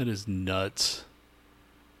 That is nuts.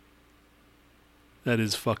 That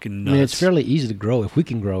is fucking nuts. I mean, it's fairly easy to grow. If we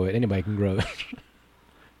can grow it, anybody can grow it.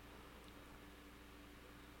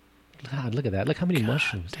 God, look at that. Look how many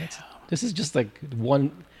mushrooms. This is just like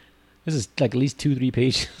one. This is like at least 2-3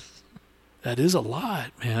 pages. That is a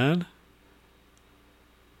lot, man.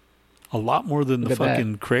 A lot more than the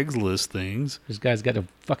fucking Craigslist things. This guy's got a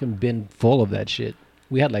fucking bin full of that shit.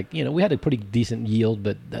 We had we had a pretty decent yield,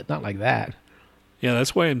 but not like that. Yeah,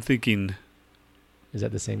 that's why I'm thinking. Is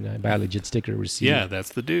that the same guy? Buy a legit sticker, receive. Yeah, that's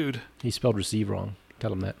the dude. He spelled receive wrong.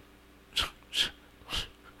 Tell him that.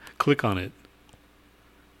 Click on it.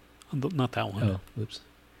 Not that one. Oh, oops.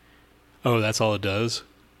 Oh, that's all it does?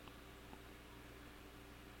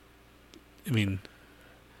 I mean,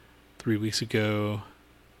 3 weeks ago.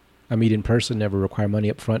 I meet in person, never require money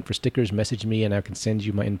up front for stickers. Message me and I can send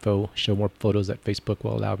you my info. Show more photos that Facebook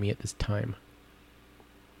will allow me at this time.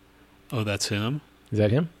 Oh, that's him? Is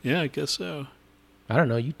that him? Yeah, I guess so. I don't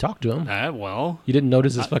know. You talked to him. Well. You didn't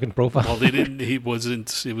notice his fucking profile? Well, they didn't. It was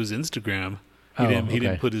Instagram. He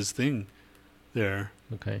didn't put his thing there.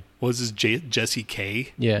 Okay. Was his Jesse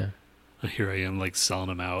K? Yeah. Here I am, like,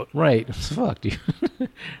 selling him out. Right. Fuck, dude.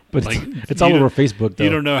 But like, it's all over Facebook, though.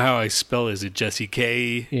 You don't know how I spell it. Is it Jesse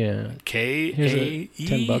K? Yeah. K-A-E?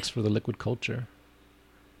 $10 for the liquid culture.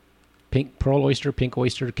 Pink pearl oyster, pink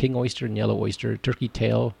oyster, king oyster, and yellow oyster. Turkey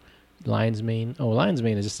tail, lion's mane. Oh, lion's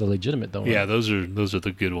mane is just a legitimate, though. Yeah, those are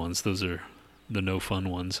the good ones. Those are the no fun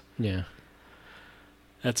ones. Yeah.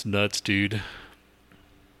 That's nuts, dude.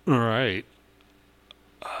 All right.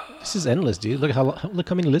 This is endless, dude. Look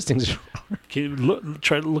how many listings there are. Can you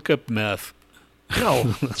try to look up meth?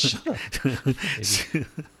 No. Shut up.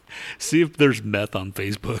 See if there's meth on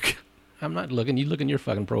Facebook. I'm not looking. You look in your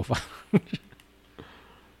fucking profile.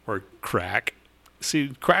 Or crack. See,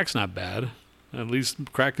 crack's not bad. At least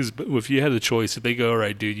crack is. If you had a choice, if they go, all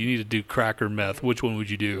right, dude, you need to do crack or meth, which one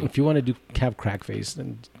would you do? If you want to have crack face,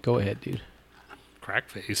 then go ahead, dude. Crack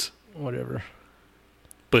face? Whatever.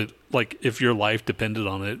 But, like, if your life depended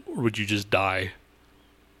on it, or would you just die?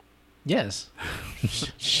 Yes.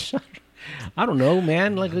 I don't know,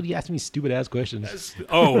 man. Like, you ask me stupid-ass questions.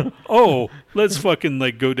 Let's fucking,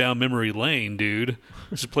 like, go down memory lane, dude.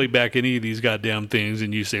 Just play back any of these goddamn things,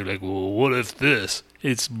 and you say, like, well, what if this?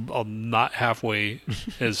 It's not halfway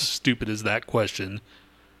as stupid as that question.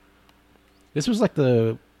 This was like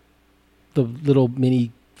the little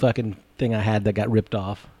mini fucking thing I had that got ripped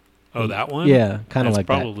off. Oh, that one? Yeah, kind of like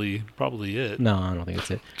probably it. No, I don't think it's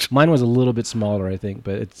it. Mine was a little bit smaller, I think,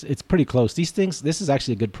 but it's pretty close. These things, this is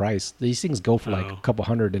actually a good price. These things go for like a couple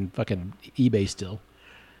 $100 in fucking eBay still.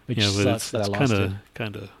 Which sucks that I lost it.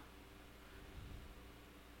 Kind of.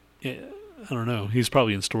 Yeah, I don't know. He's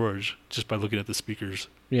probably in storage just by looking at the speakers.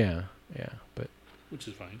 Yeah, but which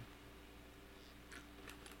is fine.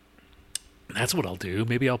 That's what I'll do.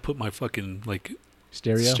 Maybe I'll put my fucking like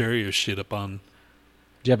stereo shit up on.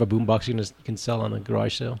 Do you have a boombox you can sell on a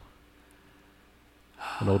garage sale?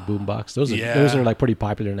 An old boombox. Those are like pretty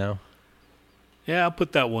popular now. Yeah, I'll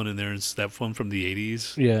put that one in there. It's that one from the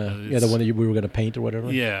 80s. Yeah, the one that we were going to paint or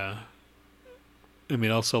whatever. Yeah. I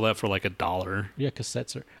mean, I'll sell that for like $1. Yeah,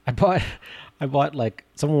 cassettes are. I bought like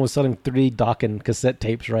someone was selling 3 Dawkins cassette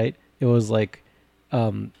tapes. Right, it was like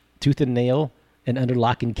Tooth and Nail and Under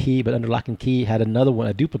Lock and Key, but Under Lock and Key had another one,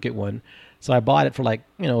 a duplicate one. So I bought it for like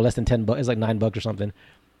less than $10. It's like $9 or something.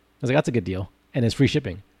 I was like, that's a good deal, and it's free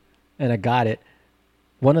shipping. And I got it.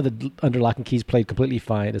 One of the Under Lock and Keys played completely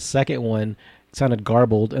fine. The second one sounded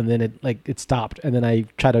garbled, and then it stopped. And then I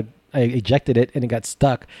ejected it, and it got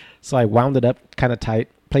stuck. So I wound it up kind of tight,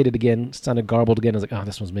 played it again, sounded garbled again. I was like, oh,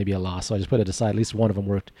 this one's maybe a loss. So I just put it aside. At least one of them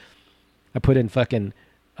worked. I put in fucking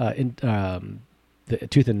the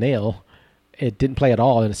Tooth and Nail. It didn't play at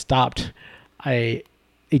all, and it stopped. I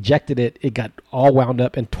ejected it, it got all wound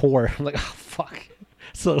up and tore. I'm like, oh, fuck.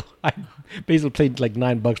 So I basically paid like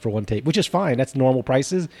 $9 for one tape, which is fine. That's normal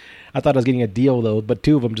prices. I thought I was getting a deal though, but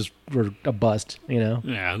 2 of them just were a bust, you know?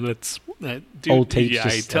 Yeah, dude, old tapes. Yeah,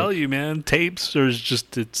 I tell you, man, tapes are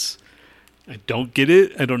just, I don't get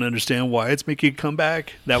it. I don't understand why it's making a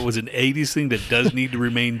comeback. That was an 80s thing that does need to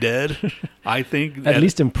remain dead, I think. At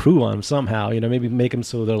least improve on them somehow, you know, maybe make them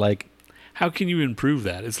so they're like... How can you improve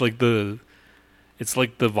that? It's like the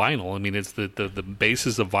vinyl. I mean, it's the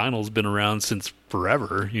basis of vinyl has been around since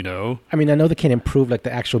forever, you know? I mean, I know they can't improve like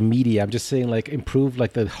the actual media. I'm just saying like improve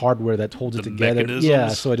like the hardware that holds it together. Mechanisms. Yeah,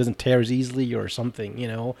 so it doesn't tear as easily or something, you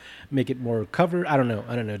know? Make it more cover. I don't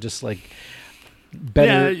know. Just like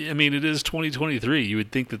better. Yeah, I mean, it is 2023. You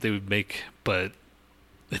would think that they would make, but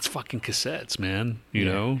it's fucking cassettes, man. You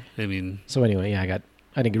know? I mean... So anyway, yeah,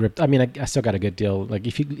 I didn't get ripped. I mean, I still got a good deal. Like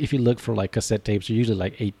if you look for like cassette tapes, they're usually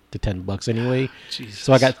like $8 to $10 anyway. Jesus.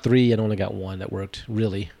 So I got 3 and only got 1 that worked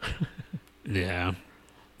really. Yeah,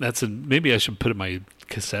 maybe I should put my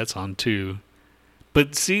cassettes on too.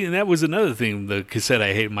 But see, and that was another thing. The cassette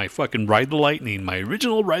I hate, my fucking Ride the Lightning, my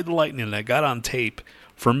original Ride the Lightning, I got on tape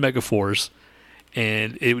from Megaforce,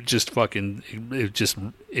 and it would just fucking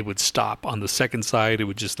it would stop on the second side. It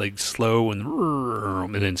would just like slow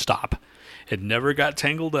and then stop. It never got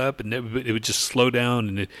tangled up, and it would just slow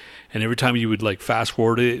down, and every time you would like fast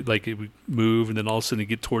forward it, like it would move, and then all of a sudden it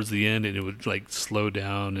get towards the end, and it would like slow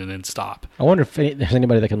down and then stop. I wonder if there's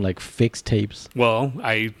anybody that can like fix tapes. Well,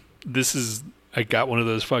 I got one of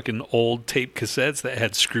those fucking old tape cassettes that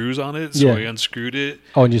had screws on it, so I unscrewed it.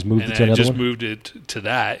 Oh, and just moved it to another one? Just moved it to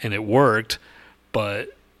that, and it worked,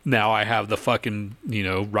 but... Now I have the fucking, you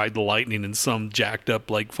know, Ride the Lightning in some jacked up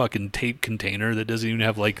like fucking tape container that doesn't even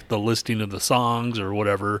have like the listing of the songs or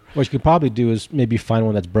whatever. What you could probably do is maybe find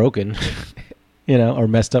one that's broken, you know, or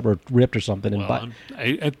messed up or ripped or something. Well,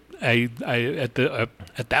 at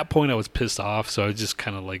that point I was pissed off, so I was just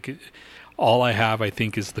kind of like, all I have I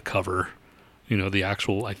think is the cover, you know, the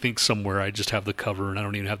actual. I think somewhere I just have the cover and I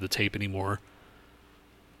don't even have the tape anymore.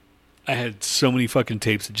 I had so many fucking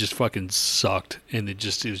tapes that just fucking sucked, and it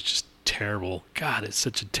was just terrible. God, it's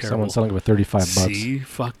such a terrible... Someone's selling it for $35. See?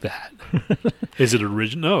 Fuck that. Is it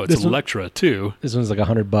original? No, it's Electra, too. This one's like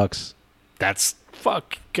 $100. That's...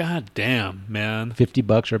 Fuck. God damn, man.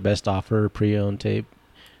 $50 our best offer, pre-owned tape.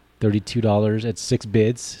 $32. It's 6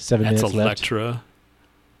 bids, 7 minutes left. That's Electra.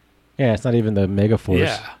 Yeah, it's not even the Megaforce.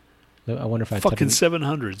 Yeah. I wonder if I... Fucking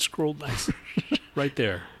 700. Scrolled nice. Right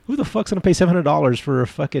there. Who the fuck's going to pay $700 for a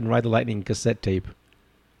fucking Ride the Lightning cassette tape?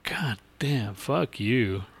 God damn, fuck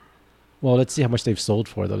you. Well, let's see how much they've sold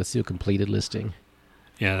for, though. Let's see a completed listing.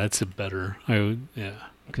 Yeah, that's a better...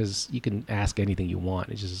 Because you can ask anything you want.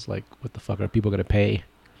 It's just like, what the fuck are people going to pay?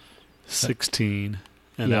 16.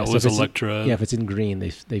 And that was Electra. If it's in green,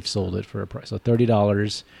 they've sold it for a price. So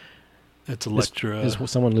 $30. That's Electra. There's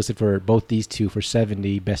someone listed for both these two for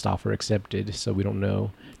 $70. Best offer accepted. So we don't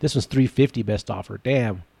know. This one's $350 best offer.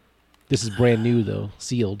 Damn. This is brand new though,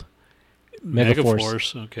 sealed.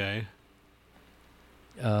 Megaforce, okay.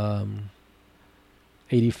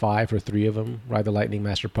 85 for 3 of them. Ride the Lightning,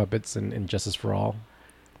 Master Puppets, and Justice for All.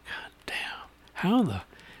 God damn! How the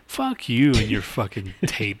fuck you and your fucking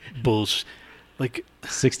tape bullshit? Like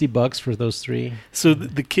 $60 for those 3. So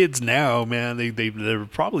the kids now, man, they're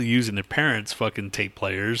probably using their parents' fucking tape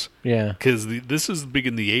players. Yeah, because this is big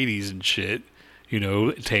in the '80s and shit. You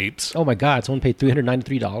know, tapes. Oh my God! Someone paid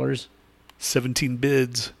 $393. 17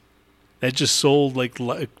 bids. That just sold like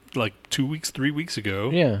 2 weeks, 3 weeks ago.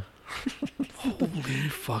 Yeah. Holy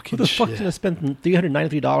fucking shit. Who the fuck's going to spend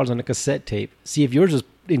 $393 on a cassette tape? See, if yours is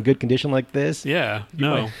in good condition like this. Yeah,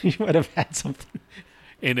 you might have had something.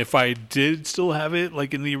 And if I did still have it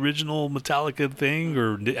like in the original Metallica thing,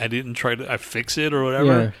 or I didn't try to fix it or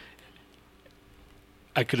whatever,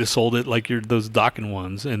 I could have sold it like those Dokken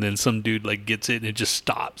ones, and then some dude like gets it and it just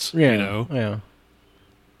stops. Yeah, you know? Yeah.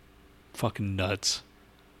 Fucking nuts.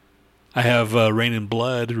 I have Rain and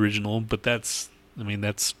Blood original, but that's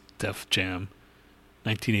Def Jam,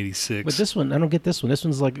 1986. But this one, I don't get this one. This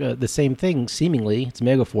one's like the same thing, seemingly. It's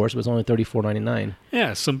Megaforce, but it's only $34.99.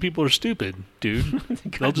 Yeah, some people are stupid, dude.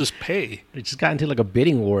 They'll just pay. It just got into like a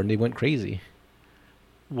bidding war, and they went crazy.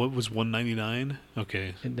 What was $199?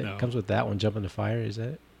 Okay, and it comes with that one. Jump in the Fire, is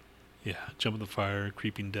that? Yeah, Jump in the Fire,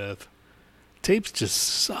 Creeping Death. Tapes just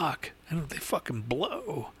suck. They fucking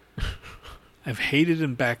blow. I've hated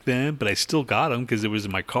them back then, but I still got them because it was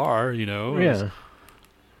in my car, you know. Yeah.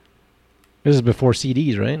 This is before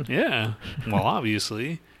CDs, right? Yeah. Well,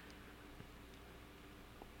 obviously.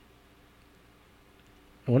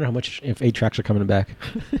 I wonder how much, if 8-tracks are coming back.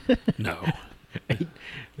 No.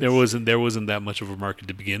 There wasn't that much of a market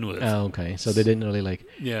to begin with. Oh, okay. So they didn't really like.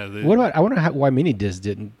 Yeah. What about? I wonder why mini discs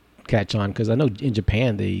didn't catch on, because I know in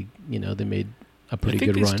Japan they made a pretty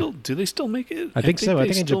good run. Do they still make it? I think so. I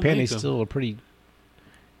think in Japan they still are pretty.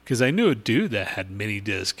 Because I knew a dude that had mini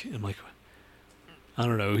disc. I'm like, I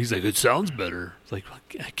don't know. He's like, it sounds better. It's like,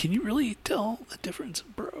 can you really tell the difference,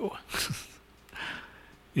 bro?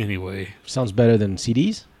 Anyway, sounds better than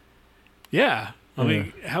CDs. Yeah. I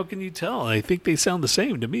mean, how can you tell? I think they sound the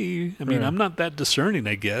same to me. I mean, I'm not that discerning,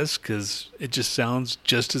 I guess, because it just sounds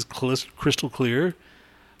just as crystal clear.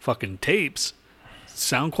 Fucking tapes.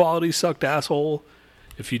 Sound quality sucked, asshole.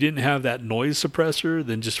 If you didn't have that noise suppressor,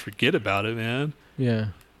 then just forget about it, man. Yeah.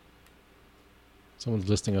 Someone's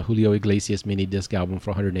listing a Julio Iglesias mini disc album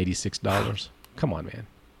for $186. Come on, man.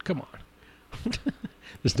 Come on.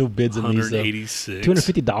 There's no bids in these. $186.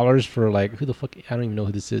 $250 for like, who the fuck? I don't even know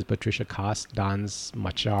who this is. Patricia Kost, Dans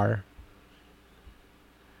Machar,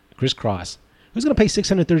 Criss Cross. Who's gonna pay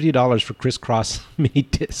 $630 for Criss Cross mini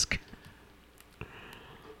disc?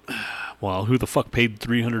 Well, who the fuck paid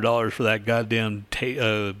 $300 for that goddamn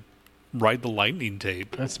Ride the Lightning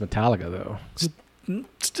tape? That's Metallica, though.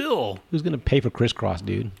 Still, who's gonna pay for Criss Cross,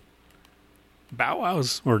 dude? Bow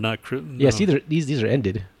Wow's or not? No. Yes, these are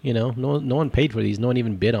ended. You know, no one paid for these. No one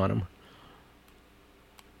even bid on them.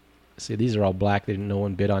 See, these are all black. No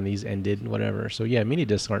one bid on these. Ended, whatever. So yeah, mini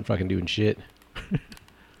discs aren't fucking doing shit.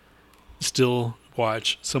 Still,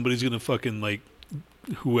 watch, somebody's gonna fucking like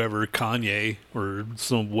whoever, Kanye or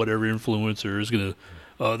some whatever influencer is gonna.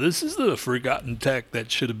 This is the forgotten tech that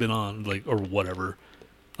should have been on like or whatever,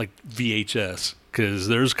 like VHS. Because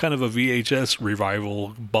there's kind of a VHS revival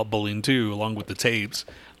bubbling too, along with the tapes.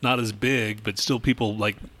 Not as big, but still people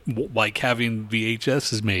like having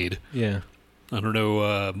VHSs made. Yeah. I don't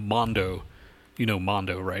know, Mondo. You know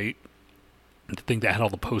Mondo, right? The thing that had all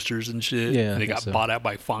the posters and shit. Yeah. And they got bought out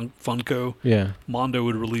by Funko. Yeah. Mondo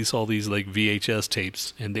would release all these like VHS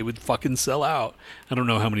tapes, and they would fucking sell out. I don't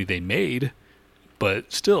know how many they made.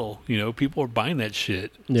 But still, you know, people are buying that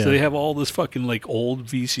shit. Yeah. So they have all this fucking like old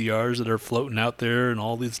VCRs that are floating out there and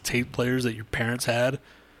all these tape players that your parents had.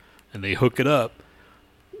 And they hook it up,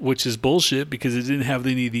 which is bullshit because it didn't have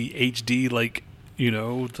any of the HD, like, you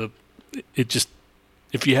know,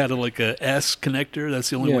 if you had a S connector,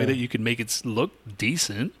 that's the only way that you could make it look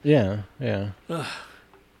decent. Yeah, yeah.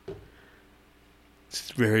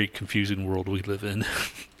 It's a very confusing world we live in.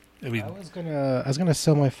 I mean, I was gonna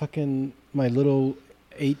sell my little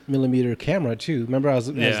 8mm camera too. Remember I was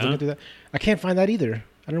looking through that. I can't find that either.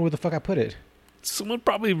 I don't know where the fuck I put it. Someone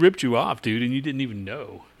probably ripped you off, dude, and you didn't even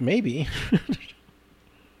know. Maybe.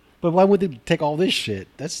 But why would they take all this shit?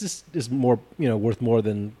 That's just more, worth more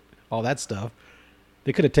than all that stuff.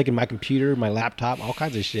 They could have taken my computer, my laptop, all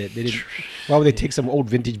kinds of shit. They didn't. Why would they take some old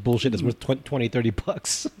vintage bullshit that's worth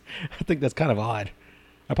 $20-$30? I think that's kind of odd.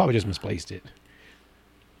 I probably just misplaced it.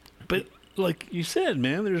 But like you said,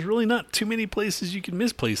 man, there's really not too many places you can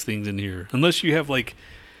misplace things in here, unless you have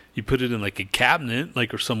you put it in like a cabinet,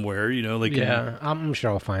 or somewhere, I'm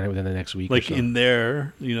sure I'll find it within the next week. In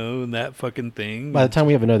there, in that fucking thing. By the time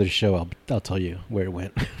we have another show, I'll tell you where it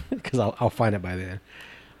went because I'll find it by then.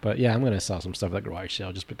 But yeah, I'm gonna sell some stuff at the garage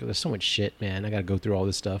sale just because there's so much shit, man. I gotta go through all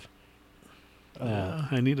this stuff.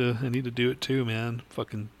 I need to do it too, man.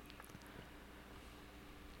 Fucking.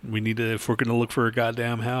 We need to, if we're going to look for a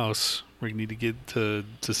goddamn house, we need to get to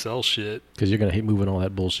sell shit. Because you're going to hate moving all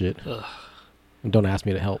that bullshit. Ugh. And don't ask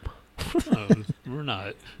me to help. No, we're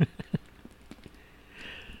not.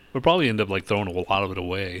 We'll probably end up throwing a lot of it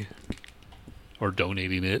away. Or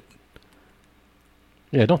donating it.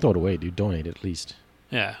 Yeah, don't throw it away, dude. Donate it at least.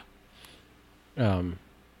 Yeah.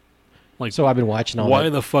 So I've been watching all why that.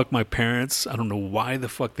 the fuck my parents, I don't know why the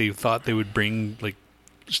fuck they thought they would bring,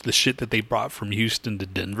 the shit that they brought from Houston to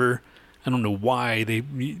Denver. I don't know why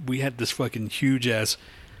we had this fucking huge ass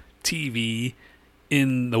TV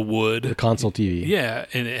in the wood, the console TV. Yeah,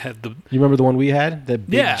 and it had You remember the one we had, the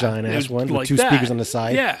big giant ass one with two speakers on the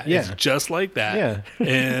side. Yeah, it's just like that. Yeah,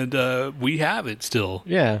 and we have it still.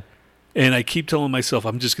 Yeah, and I keep telling myself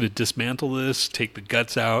I'm just going to dismantle this, take the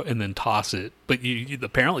guts out, and then toss it. But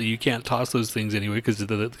apparently you can't toss those things anyway because of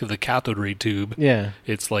the cathode ray tube. Yeah,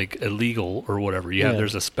 it's illegal or whatever.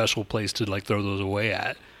 There's a special place to throw those away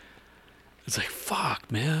at. It's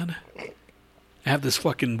fuck, man. I have this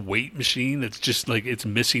fucking weight machine that's just it's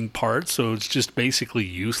missing parts, so it's just basically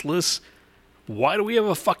useless. Why do we have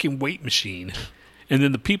a fucking weight machine? And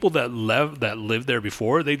then the people that lived there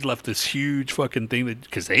before, they'd left this huge fucking thing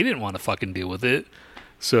because they didn't want to fucking deal with it.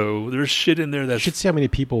 So there's shit in there that... You should see how many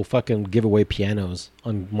people fucking give away pianos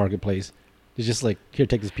on Marketplace. It's just like, here,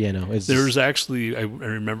 take this piano. There's actually, I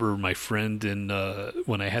remember my friend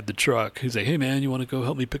when I had the truck, he's like, hey man, you want to go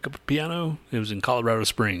help me pick up a piano? It was in Colorado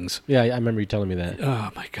Springs. Yeah, I remember you telling me that.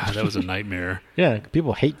 Oh my God, that was a nightmare. Yeah,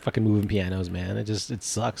 people hate fucking moving pianos, man. It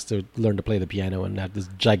sucks to learn to play the piano and have this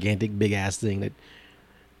gigantic big ass thing that.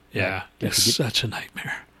 Yeah, it's such a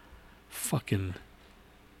nightmare. Fucking.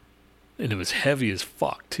 And it was heavy as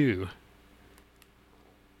fuck too.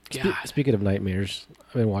 Speaking of nightmares,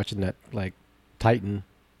 I've been watching that like Titan,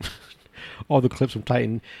 all the clips from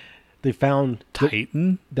Titan. They found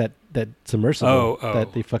Titan that submersible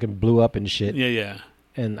that they fucking blew up and shit. Yeah.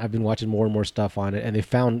 And I've been watching more and more stuff on it, and they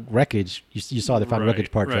found wreckage. You saw they found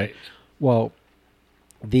wreckage parts, right? Well,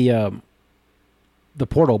 the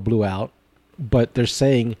portal blew out, but they're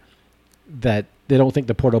saying that they don't think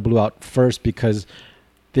the portal blew out first because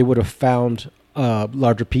they would have found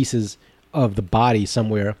larger pieces of the body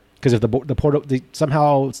somewhere. Because if the portal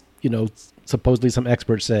somehow, supposedly some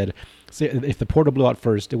experts said, if the portal blew out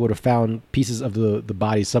first, it would have found pieces of the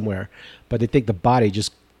body somewhere. But they think the body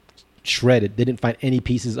just shredded. They didn't find any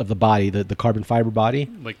pieces of the body, the carbon fiber body,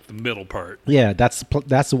 like the middle part. Yeah, that's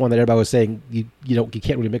the one that everybody was saying. You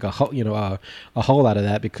can't really make a hole out of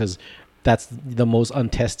that because that's the most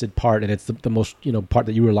untested part, and it's the most part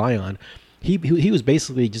that you rely on. He was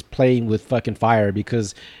basically just playing with fucking fire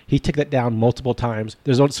because he took that down multiple times.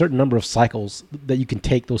 There's a certain number of cycles that you can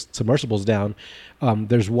take those submersibles down.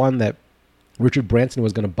 There's one that Richard Branson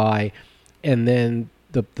was going to buy, and then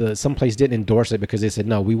the someplace didn't endorse it because they said,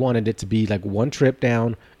 no, we wanted it to be like one trip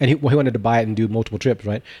down, and he wanted to buy it and do multiple trips,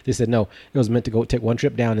 right? They said, no, it was meant to go take one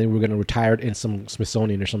trip down, and then we're going to retire it in some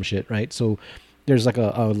Smithsonian or some shit, right? So there's like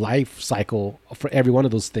a life cycle for every one of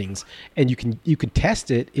those things, and you can test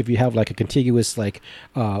it if you have like a contiguous like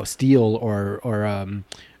steel or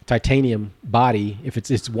titanium body. If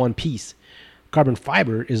it's one piece, carbon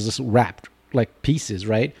fiber is just wrapped like pieces,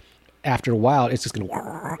 right? After a while, it's just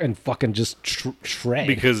gonna and fucking just shred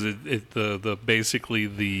because the basically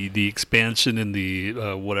the expansion and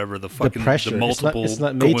the whatever the fucking the pressure, the multiple it's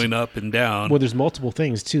not going up and down. Well, there's multiple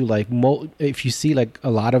things too. Like if you see like a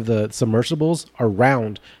lot of the submersibles are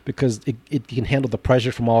round because it can handle the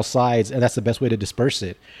pressure from all sides, and that's the best way to disperse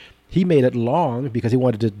it. He made it long because he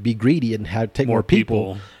wanted to be greedy and take more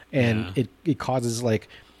people. And it causes like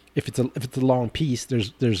if it's a long piece,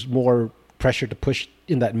 there's more pressure to push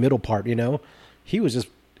in that middle part, he was just.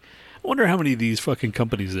 I wonder how many of these fucking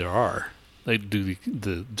companies there are that do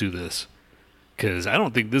this, because I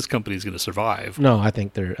don't think this company is going to survive. No, I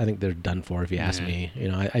think they're done for, if you ask me.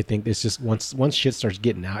 I think it's just once shit starts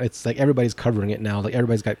getting out, it's like everybody's covering it now. Like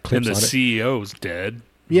everybody's got clips on it. And the CEO's dead.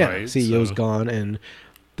 Yeah, right? CEO's gone, and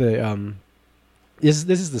the this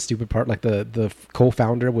is the stupid part. Like the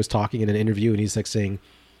co-founder was talking in an interview, and he's like saying,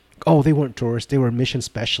 oh, they weren't tourists. They were mission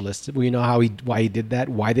specialists. Well, you know why he did that?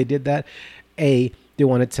 Why they did that? They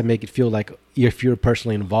wanted to make it feel like if you're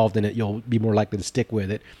personally involved in it, you'll be more likely to stick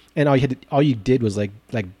with it. And all you did was like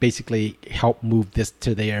basically help move this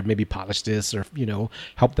to there, maybe polish this, or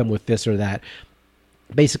help them with this or that.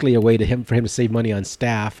 Basically, a way for him to save money on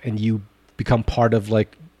staff, and you become part of the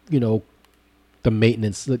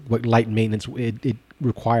maintenance, what light maintenance it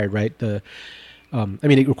required, right?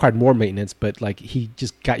 It required more maintenance, but like he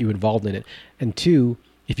just got you involved in it. And two,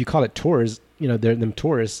 if you call it tours, they're them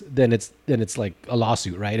tourists, then it's like a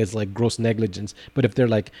lawsuit, right? It's like gross negligence. But if they're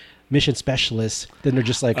like mission specialists, then they're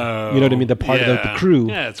just like, you know what I mean? They're part of the crew.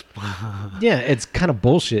 Yeah, it's kind of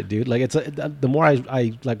bullshit, dude. Like the more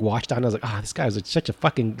I like watched on, I was like, this guy was such a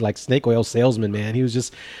fucking like snake oil salesman, man. He was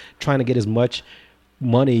just trying to get as much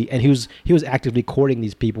money, and he was actively courting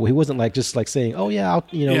these people. He wasn't like just like saying, oh yeah,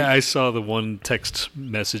 Yeah, I saw the one text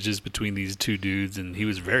messages between these two dudes, and he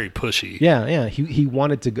was very pushy. Yeah. He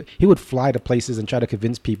wanted to go, he would fly to places and try to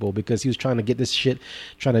convince people because he was trying to get this shit,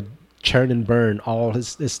 trying to churn and burn all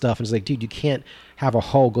this stuff. And it's like, dude, you can't have a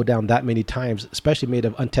hull go down that many times, especially made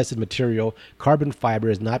of untested material. Carbon fiber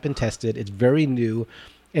has not been tested. It's very new,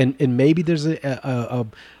 and maybe there's a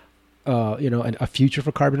future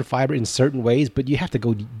for carbon fiber in certain ways, but you have to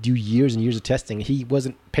go do years and years of testing. He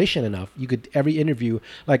wasn't patient enough. You could, every interview,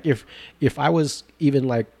 like if I was even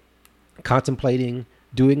like contemplating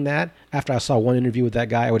doing that after I saw one interview with that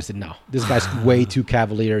guy, I would have said, no, this guy's way too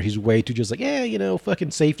cavalier. He's way too just like,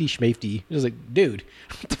 fucking safety schmafety. It was like, dude,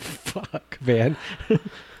 what the fuck, man?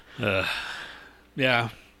 Yeah,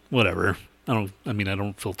 whatever. I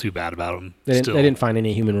don't feel too bad about them. They didn't find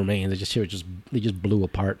any human remains. They just blew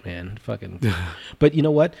apart, man. Fucking. But you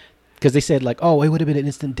know what? Because they said like, oh, it would have been an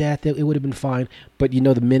instant death. It would have been fine. But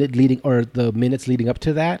the minutes leading up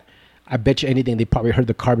to that, I bet you anything they probably heard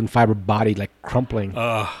the carbon fiber body like crumpling, and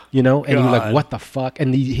God. you're like, what the fuck?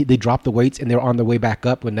 And they dropped the weights and they were on the way back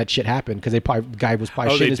up when that shit happened because the guy was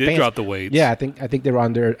probably shitting his pants. They did drop the weights. Yeah, I think they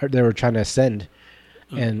were they were trying to ascend,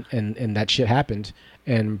 and that shit happened.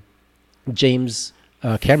 And James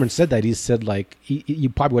Cameron said that he said like you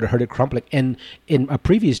probably would have heard it crumpling. And in a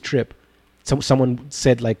previous trip, someone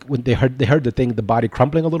said like when they heard the body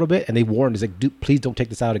crumpling a little bit, and they warned, it's like, dude, please don't take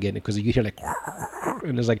this out again, because you hear like,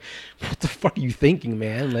 and it's like, what the fuck are you thinking,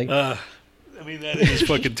 man? Like, I mean, that is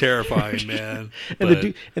fucking terrifying, man.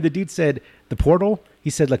 And the dude said the portal. He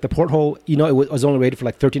said like the porthole, it was only rated for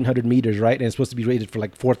like 1,300 meters, right? And it's supposed to be rated for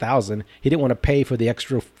like 4,000. He didn't want to pay for the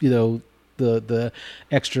extra, the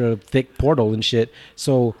extra thick portal and shit.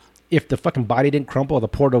 So if the fucking body didn't crumple, the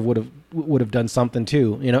portal would have done something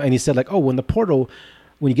too, And he said like,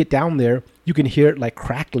 when you get down there, you can hear it like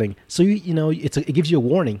crackling. So it gives you a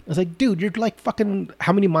warning. I was like, dude, you're like fucking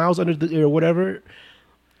how many miles under or whatever.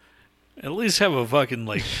 At least have a fucking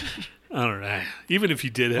like, I don't know. Even if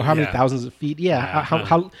you did, or how many thousands of feet? Yeah.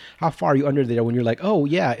 How far are you under there when you're like, oh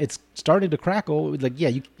yeah, it's starting to crackle? Like,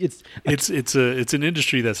 yeah, it's an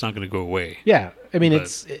industry that's not going to go away. Yeah. I mean,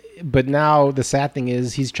 but now the sad thing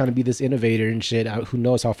is he's trying to be this innovator and shit. Who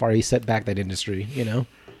knows how far he set back that industry,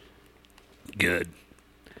 Good.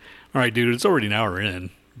 All right, dude, it's already an hour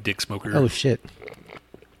in, dick smoker. Oh, shit.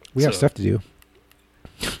 We have stuff to do.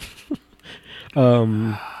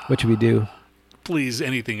 What should we do? Please,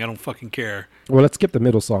 anything. I don't fucking care. Well, let's skip the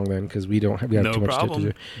middle song then, because we have no too much problem.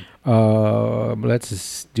 stuff to do. Let's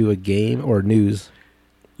just do a game or news.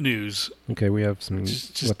 News. Okay, we have some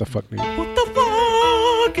what the fuck news. What the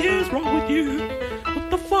fuck is wrong with you? What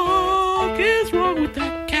the fuck is wrong with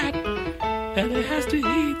that cat? And it has to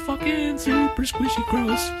eat fucking super squishy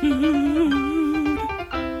gross food.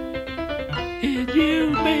 And you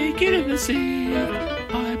make it in the sink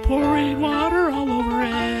by pouring water all over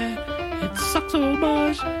it. It sucks so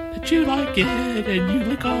much that you like it, and you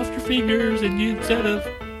lick off your fingers and instead of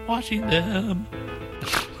washing them.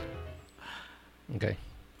 Okay.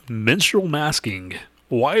 Menstrual masking.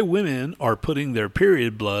 Why women are putting their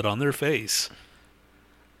period blood on their face.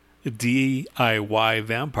 DIY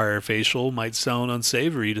vampire facial might sound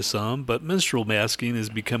unsavory to some, but menstrual masking is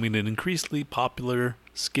becoming an increasingly popular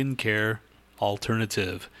skincare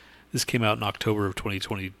alternative. This came out in October of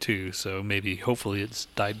 2022, so hopefully it's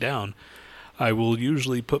died down. I will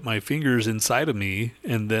usually put my fingers inside of me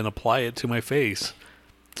and then apply it to my face.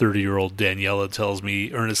 30-year-old Daniela tells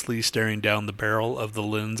me, earnestly staring down the barrel of the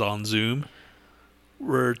lens on Zoom.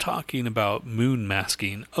 We're talking about moon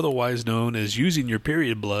masking, otherwise known as using your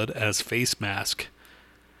period blood as face mask.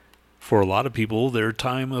 For a lot of people, their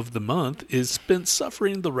time of the month is spent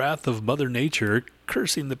suffering the wrath of Mother Nature,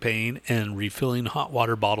 cursing the pain, and refilling hot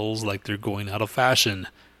water bottles like they're going out of fashion.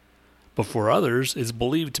 But for others, it's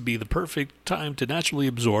believed to be the perfect time to naturally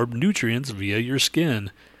absorb nutrients via your skin.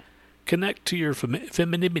 Connect to your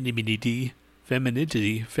femininity,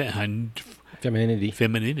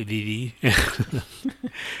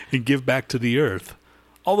 and give back to the earth.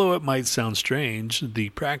 Although it might sound strange, the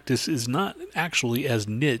practice is not actually as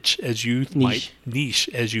niche as you might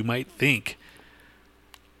think.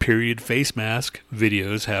 Period face mask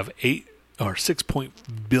videos have 6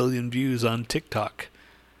 billion views on TikTok.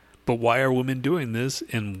 But why are women doing this,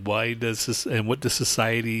 and what does it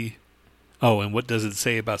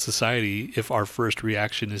say about society if our first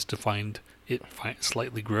reaction is to find it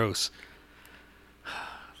slightly gross?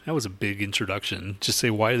 That was a big introduction. Just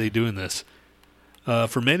say, why are they doing this?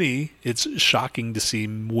 For many, it's shocking to see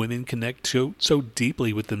women connect so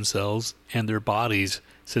deeply with themselves and their bodies,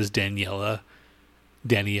 says Daniela.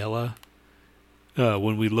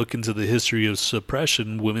 When we look into the history of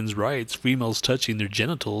suppression, women's rights, females touching their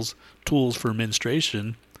genitals, tools for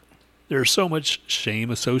menstruation, there's so much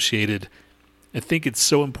shame associated. I think it's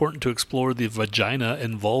so important to explore the vagina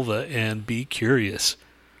and vulva and be curious.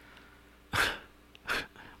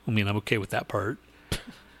 I mean, I'm okay with that part.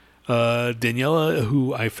 Daniela,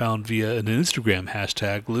 who I found via an Instagram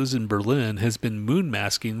hashtag, lives in Berlin, has been moon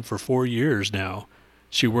masking for 4 years now.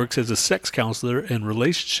 She works as a sex counselor and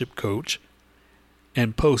relationship coach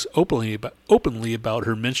and posts openly about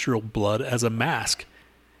her menstrual blood as a mask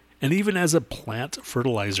and even as a plant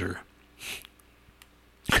fertilizer.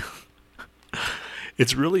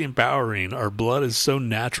 It's really empowering. Our blood is so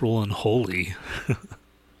natural and holy.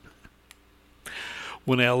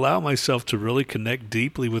 When I allow myself to really connect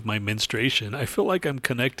deeply with my menstruation, I feel like I'm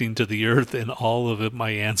connecting to the earth and all of my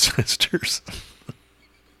ancestors.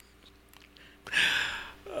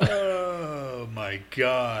 Oh, my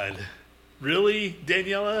God. Really,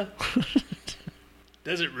 Daniela?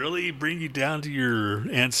 Does it really bring you down to your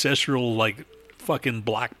ancestral, like, fucking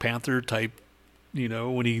Black Panther type,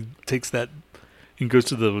 when he takes that and goes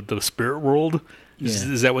to the spirit world?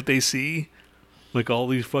 Is that what they see? Like all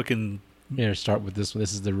these fucking... Start with this one.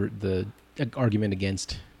 This is the argument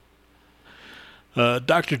against...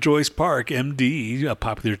 Dr. Joyce Park, MD, a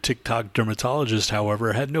popular TikTok dermatologist,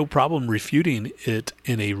 however, had no problem refuting it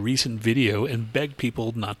in a recent video and begged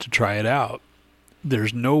people not to try it out.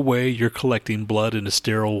 There's no way you're collecting blood in a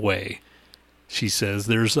sterile way. She says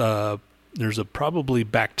there's a probably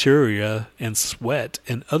bacteria and sweat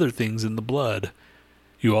and other things in the blood.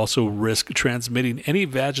 You also risk transmitting any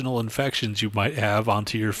vaginal infections you might have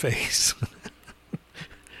onto your face.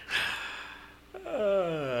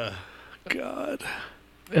 God.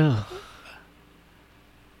 Ugh.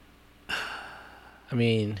 I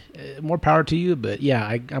mean, more power to you, but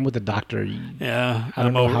yeah, I'm with the doctor. Yeah. I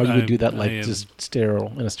don't know how you would do that, just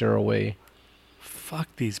sterile, in a sterile way. Fuck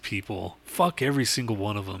these people. Fuck every single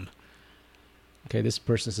one of them. Okay, this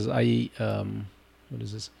person says, what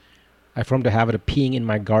is this? I formed a habit of peeing in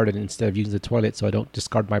my garden instead of using the toilet so I don't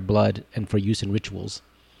discard my blood and for use in rituals.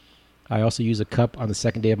 I also use a cup on the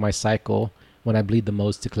second day of my cycle when I bleed the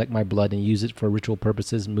most to collect my blood and use it for ritual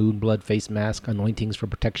purposes, moon blood, face mask, anointings for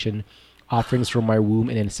protection, offerings from my womb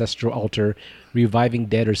and ancestral altar, reviving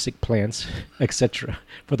dead or sick plants, etc.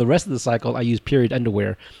 For the rest of the cycle, I use period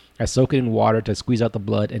underwear. I soak it in water to squeeze out the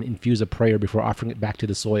blood and infuse a prayer before offering it back to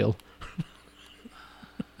the soil.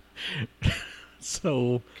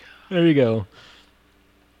 So, there you go.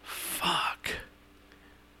 Fuck.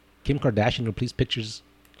 Kim Kardashian released pictures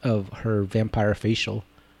of her vampire facial.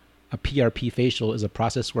 A PRP facial is a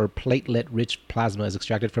process where platelet-rich plasma is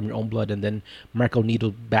extracted from your own blood and then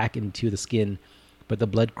microneedled back into the skin. But the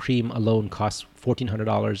blood cream alone costs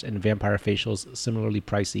 $1,400, and vampire facials similarly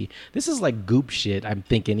pricey. This is like Goop shit, I'm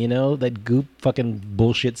thinking, that Goop fucking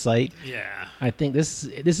bullshit site. Yeah. I think this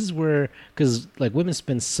is where, because like women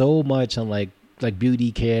spend so much on like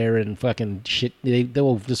beauty care and fucking shit. They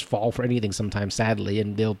will just fall for anything sometimes, sadly,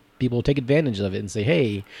 and people will take advantage of it and say,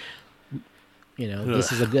 hey,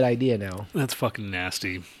 this is a good idea now. That's fucking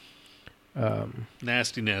nasty.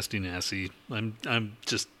 Nasty.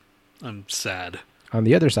 I'm sad. On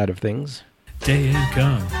the other side of things, day and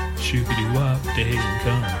come, shoot-a-doo up, day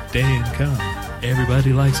and come,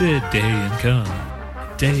 everybody likes it, day and come,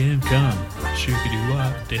 shoot-a-doo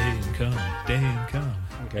up, day and come,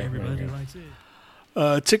 okay, everybody likes it.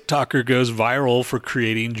 TikToker goes viral for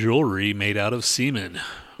creating jewelry made out of semen.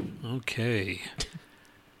 Okay.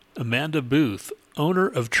 Amanda Booth, owner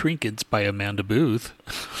of Trinkets by Amanda Booth,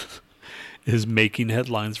 is making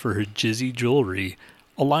headlines for her Jizzy jewelry,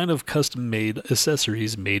 a line of custom-made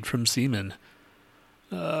accessories made from semen.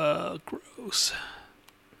 Gross.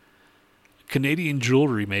 Canadian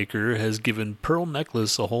jewelry maker has given pearl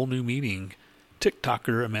necklace a whole new meaning.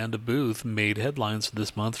 TikToker Amanda Booth made headlines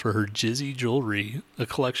this month for her Jizzy jewelry, a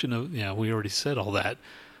collection of... Yeah, we already said all that.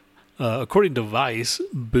 According to Vice,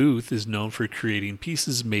 Booth is known for creating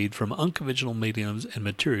pieces made from unconventional mediums and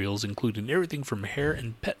materials, including everything from hair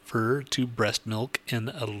and pet fur to breast milk and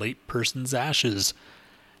a late person's ashes.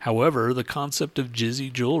 However, the concept of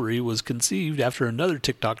Jizzy jewelry was conceived after another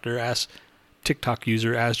TikTok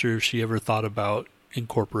user asked her if she ever thought about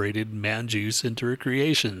incorporated man juice into her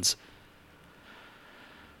creations.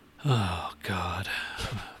 Oh, God.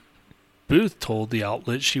 Booth told the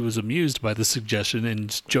outlet she was amused by the suggestion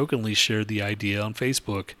and jokingly shared the idea on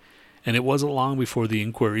Facebook. And it wasn't long before the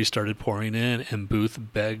inquiries started pouring in and Booth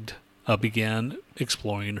began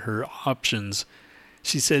exploring her options.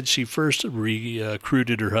 She said she first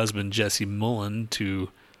recruited her husband, Jesse Mullen, to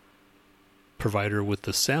provide her with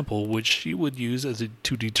the sample, which she would use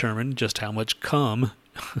to determine just how much cum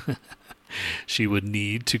she would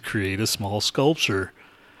need to create a small sculpture.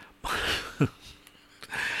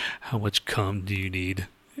 How much cum do you need?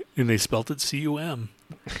 And they spelt it C-U-M.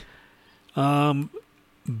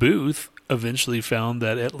 Booth eventually found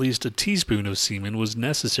that at least a teaspoon of semen was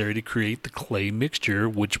necessary to create the clay mixture,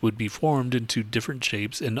 which would be formed into different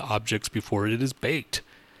shapes and objects before it is baked.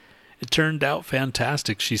 It turned out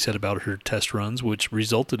fantastic, she said about her test runs, which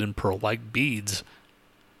resulted in pearl-like beads.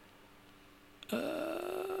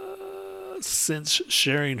 Since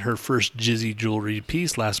sharing her first Jizzy jewelry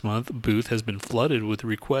piece last month, Booth has been flooded with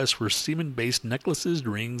requests for semen-based necklaces,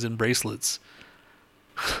 rings, and bracelets.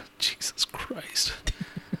 Jesus Christ.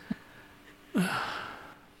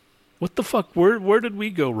 What the fuck? Where did we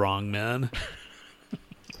go wrong, man?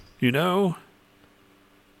 I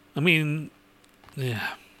mean,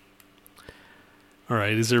 yeah. All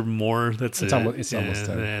right, is there more? That's it. It's almost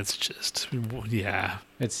done. That's just, yeah.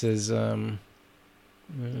 It says,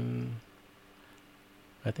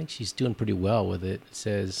 I think she's doing pretty well with it. It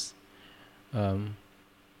says,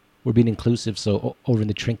 we're being inclusive, so over in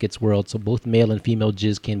the trinkets world, so both male and female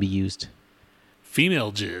jizz can be used.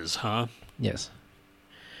 Female jizz, huh? Yes.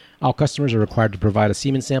 All customers are required to provide a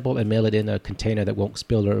semen sample and mail it in a container that won't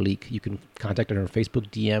spill or leak. You can contact her on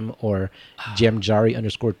Facebook DM or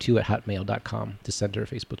gemjari_2@hotmail.com to send her a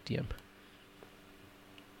Facebook DM.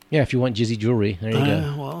 Yeah, if you want jizzy jewelry, there you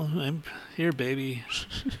go. Well, I'm here, baby.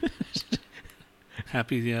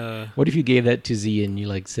 Happy. What if you gave that to Z and you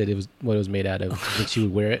like said it was what it was made out of? Think she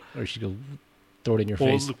would wear it, or she'd go throw it in your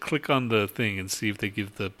face? Well, click on the thing and see if they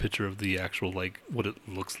give the picture of the actual, like, what it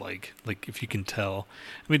looks like if you can tell.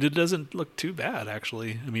 I mean, it doesn't look too bad,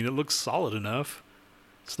 actually. I mean, it looks solid enough.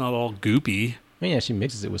 It's not all goopy. I mean, yeah, she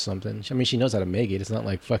mixes it with something. I mean, she knows how to make it. It's not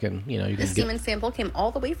like fucking, you can The semen sample came all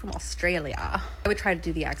the way from Australia. I would try to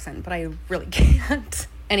do the accent, but I really can't.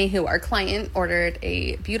 Anywho, our client ordered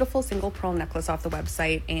a beautiful single pearl necklace off the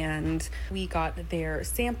website, and we got their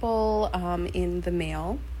sample in the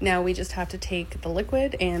mail. Now we just have to take the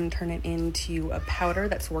liquid and turn it into a powder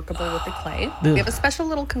that's workable with the clay. We have a special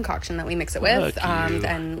little concoction that we mix it with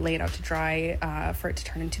and lay it out to dry for it to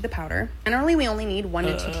turn into the powder. Generally, we only need 1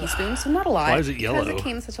 to 2 teaspoons, so not a lot. Why is it yellow? Because it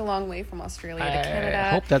came such a long way from Australia to Canada.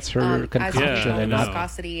 I hope that's her concoction and and not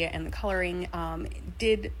viscosity and the coloring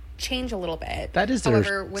did change a little bit. That is their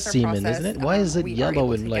However, with our semen, process, isn't it? Why is it we yellow are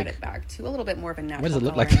able and to like? get it back to a little bit more of a natural. What does it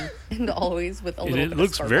look coloring, like? and always with a little. It bit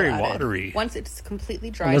looks of very sparkle added. watery. Once it's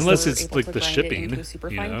completely dry, Unless so it's we're able like to the grind shipping, it into a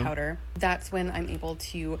super fine powder. That's when I'm able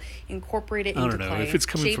to incorporate it I into don't know clay, if it's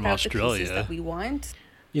coming shape from out the pieces Australia. that we want.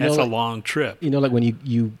 That's like, a long trip. Like when do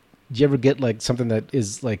you ever get like something that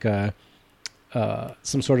is like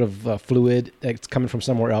some sort of fluid that's coming from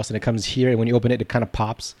somewhere else and it comes here, and when you open it kind of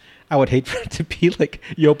pops? I would hate for it to be like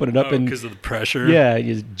you open it up and because of the pressure. Yeah,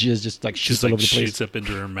 just like shoots all over the place. Shoots up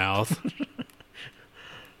into her mouth.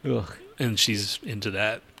 Ugh. And she's into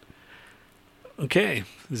that. Okay,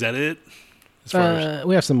 is that it? As far as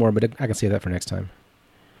we have some more, but I can save that for next time.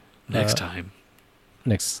 Next time.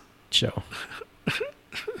 Next show.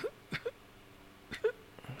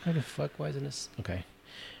 How the fuck? Why isn't this? Okay.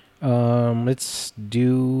 Let's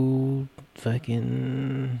do a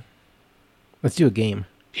game.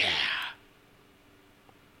 Yeah.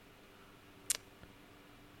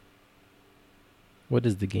 What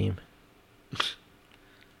is the game?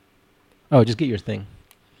 Oh, just get your thing.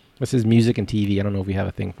 This says music and TV. I don't know if we have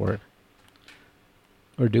a thing for it.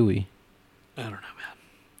 Or do we? I don't know, man.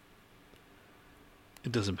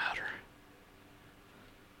 It doesn't matter.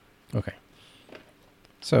 Okay.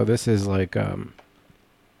 So this is like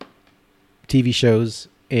TV shows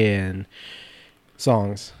and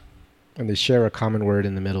songs, and they share a common word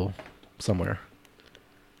in the middle somewhere.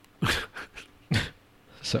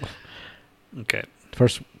 So, okay.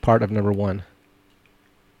 First part of number 1.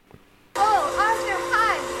 Oh, Arthur,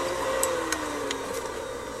 hi.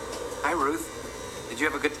 Hi, Ruth. Did you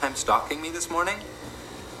have a good time stalking me this morning?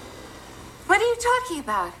 What are you talking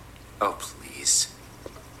about? Oh, please.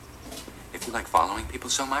 If you like following people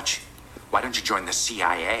so much, why don't you join the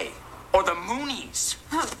CIA? Or the Moonies?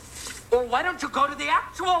 Or why don't you go to the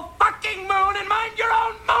actual fucking moon and mind your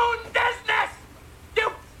own moon business?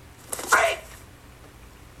 You freak!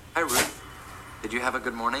 Hi, Ruth. Did you have a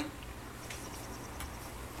good morning?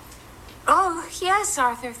 Oh, yes,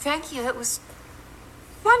 Arthur, thank you. It was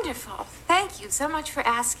wonderful. Thank you so much for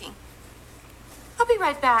asking. I'll be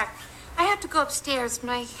right back. I have to go upstairs.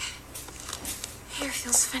 My hair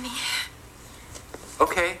feels funny.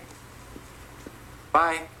 Okay.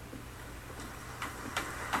 Bye.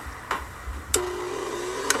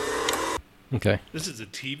 Okay. This is a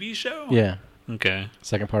TV show? Yeah. Okay.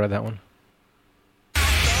 Second part of that one.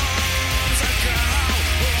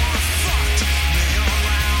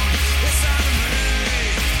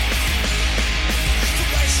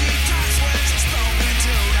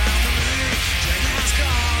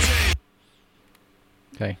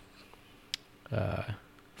 Okay.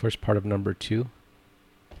 First part of number 2.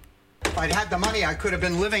 If I'd had the money, I could have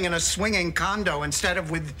been living in a swinging condo instead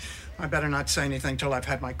of with... I better not say anything till I've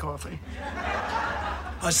had my coffee.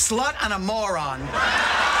 A slut and a moron.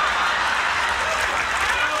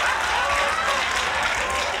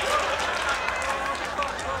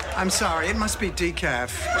 I'm sorry, it must be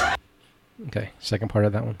decaf. Okay, second part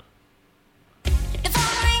of that one.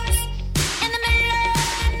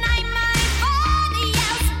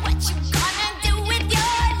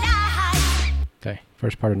 Okay,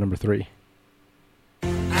 first part of number 3.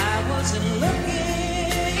 I wasn't looking,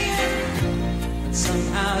 but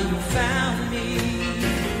somehow you found me.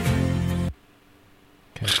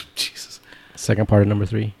 Okay. Jesus. Second part of number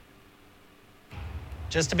 3.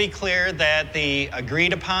 Just to be clear that the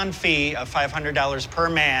agreed-upon fee of $500 per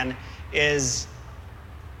man is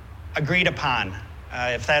agreed upon.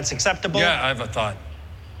 If that's acceptable? Yeah, I have a thought.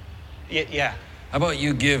 Yeah. How about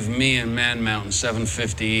you give me and Man Mountain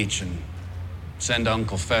 $750 each and send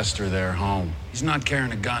Uncle Fester there home? He's not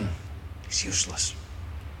carrying a gun. He's useless.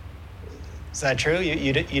 Is that true?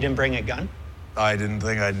 You didn't bring a gun? I didn't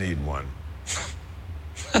think I'd need one.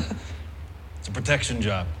 It's a protection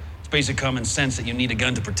job. It's basic common sense that you need a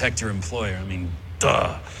gun to protect your employer. I mean,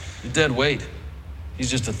 duh. You're dead weight.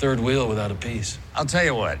 He's just a third wheel without a piece. I'll tell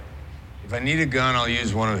you what. If I need a gun, I'll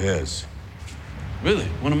use one of his. Really?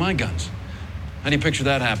 One of my guns? How do you picture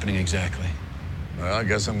that happening exactly? Well, I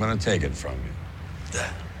guess I'm gonna take it from you.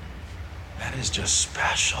 That is just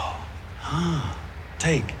special. Huh.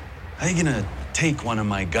 Take. How you gonna take one of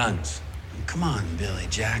my guns? Come on, Billy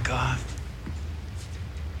Jackoff.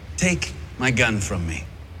 Take my gun from me.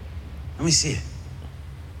 Let me see it.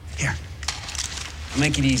 Here. I'll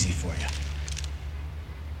make it easy for you.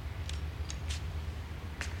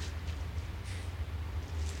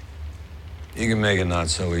 You can make it not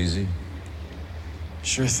so easy.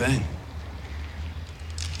 Sure thing.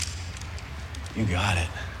 You got it.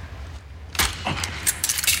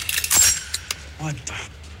 What the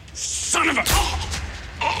son of a...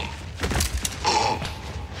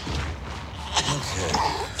 Okay,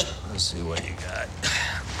 let's see what you got.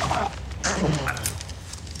 Yeah.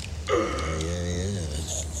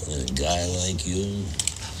 A guy like you,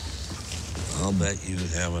 I'll bet you'd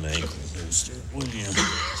have an ankle holster, wouldn't you?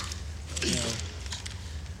 Yeah.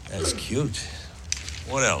 That's cute.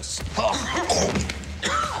 What else?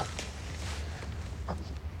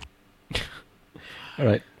 All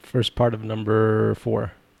right, first part of number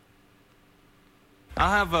 4. I'll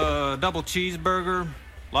have a double cheeseburger,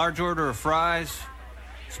 large order of fries,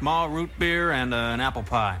 small root beer, and an apple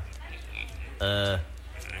pie.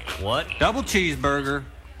 What? Double cheeseburger,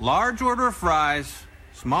 large order of fries,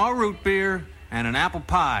 small root beer, and an apple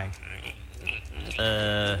pie.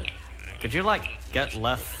 Could you, get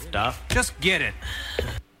less stuff? Just get it.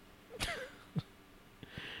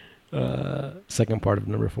 Second part of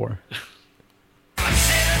number 4.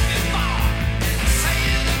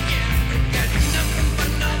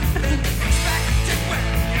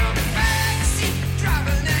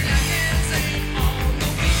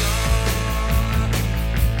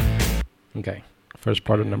 Okay, first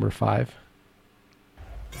part of number 5.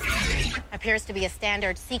 Appears to be a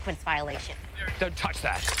standard sequence violation. Don't touch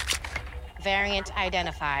that. Variant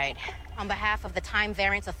identified. On behalf of the Time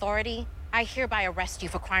Variance Authority, I hereby arrest you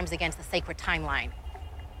for crimes against the sacred timeline.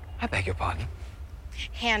 I beg your pardon.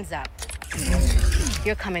 Hands up.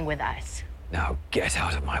 You're coming with us. Now get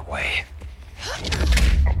out of my way.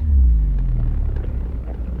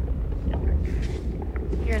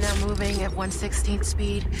 You're now moving at 1/16th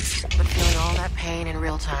speed, but feeling all that pain in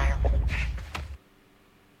real time.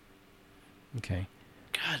 Okay.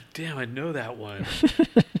 God damn, I know that one.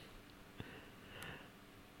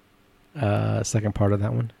 Second part of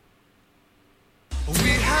that one. We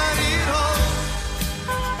had it all,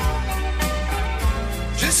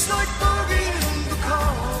 just like Bogey in the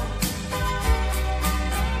car,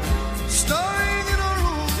 starring in a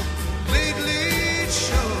room, late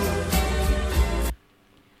show.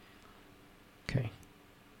 Okay.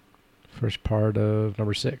 First part of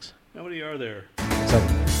number 6. How many are there? 7.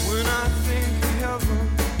 When I think of heaven,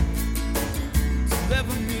 it's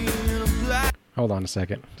never me in a black. Hold on a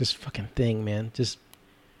second. This fucking thing, man. Just...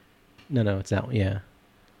 No, it's that one. Yeah.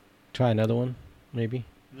 Try another one, maybe?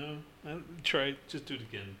 No, try. Just do it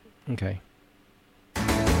again. Okay.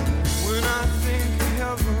 When I think of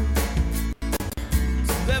heaven,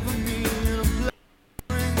 it's never me in a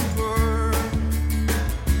black bird.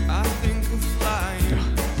 I think of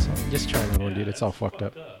flying. Just try another one, dude. It's all fucked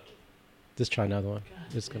up. Just try another one.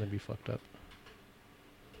 It's gonna be fucked up.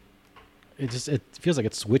 It feels like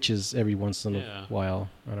it switches every once in a while.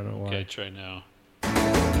 I don't know why. Okay, try now.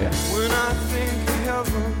 Yeah. When I think of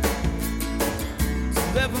heaven,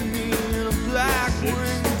 it's never me in a black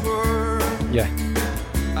winged bird. Yeah.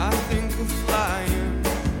 I think of flying.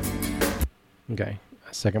 Okay.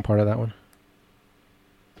 Second part of that one.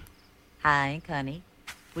 Hi, Connie.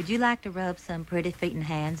 Would you like to rub some pretty feet and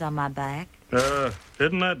hands on my back?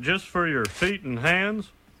 Isn't that just for your feet and hands?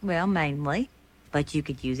 Well, mainly. But you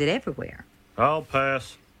could use it everywhere. I'll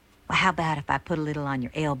pass. Well, how about if I put a little on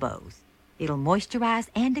your elbows? It'll moisturize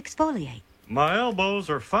and exfoliate. My elbows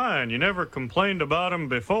are fine. You never complained about them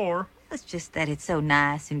before. It's just that it's so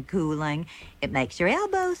nice and cooling. It makes your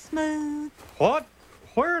elbows smooth. What?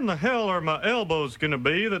 Where in the hell are my elbows gonna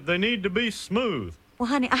be that they need to be smooth? Well,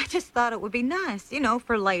 honey, I just thought it would be nice,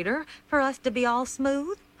 for later, for us to be all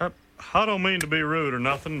smooth. I don't mean to be rude or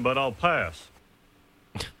nothing, but I'll pass.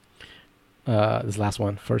 This last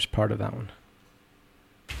one, first part of that one.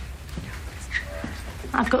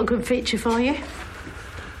 I've got a good feature for you.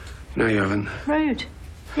 No, you haven't. Rude. You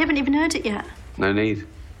haven't even heard it yet. No need.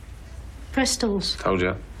 Crystals. Told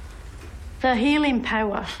you. Their healing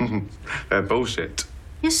power. They're bullshit.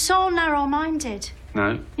 You're so narrow-minded.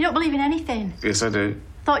 No? You don't believe in anything. Yes, I do.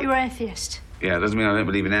 Thought you were atheist. Yeah, it doesn't mean I don't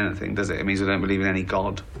believe in anything, does it? It means I don't believe in any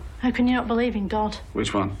god. How can you not believe in God?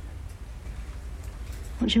 Which one?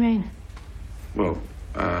 What do you mean? Well,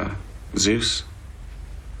 Zeus.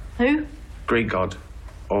 Who? Greek god.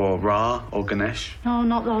 Or Ra, or Ganesh. No,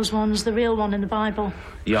 not those ones. The real one in the Bible.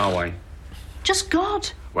 Yahweh. Just God.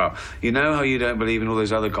 Well, you know how you don't believe in all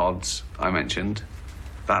those other gods I mentioned?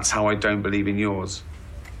 That's how I don't believe in yours.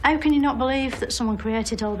 How can you not believe that someone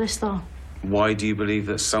created all this, though? Why do you believe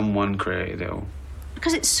that someone created it all?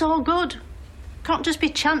 Because it's so good. Can't just be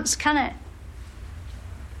chance, can it?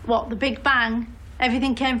 What, the Big Bang?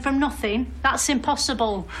 Everything came from nothing? That's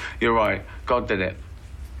impossible. You're right. God did it.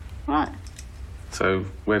 Right. So,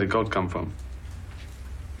 where did God come from?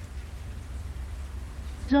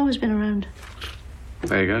 He's always been around.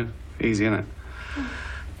 There you go. Easy, innit?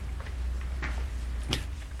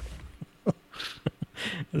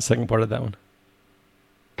 The second part of that one.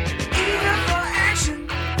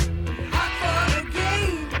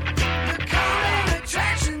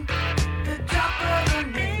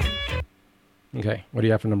 Okay, what do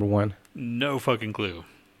you have for number one? No fucking clue.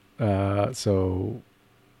 So,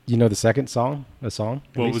 you know the second song? The song?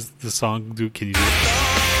 What was the song? Can you do it?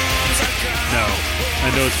 No.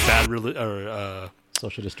 I know it's bad,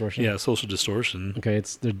 Social Distortion? Yeah, Social Distortion. Okay,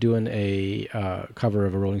 they're doing a cover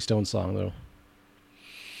of a Rolling Stones song, though.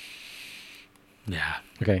 Yeah.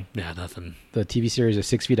 Okay. Yeah, nothing. The TV series is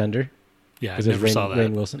 6 Feet Under. Yeah, I never saw that.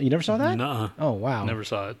 Rainn Wilson. You never saw that? Nuh-uh. Oh, wow. Never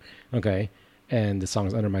saw it. Okay. And the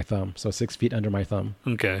song's Under My Thumb. So 6 Feet Under My Thumb.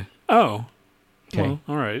 Okay. Oh. Okay. Well,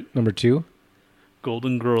 all right. Number two.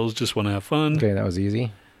 Golden Girls Just Want to Have Fun. Okay, that was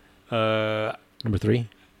easy. Number three.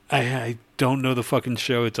 I don't know the fucking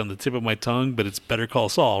show. It's on the tip of my tongue, but it's Better Call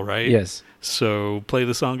Saul, right? Yes. So play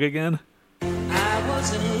the song again. I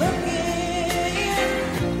wasn't looking,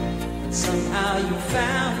 but somehow you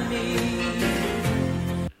found me.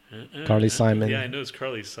 Carly Simon. Yeah, I know it's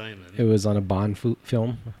Carly Simon. It was on a Bond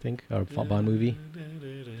film, I think, or a Bond movie.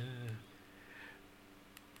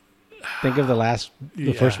 Think of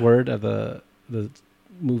the first word of the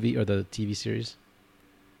movie or the TV series.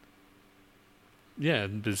 Yeah,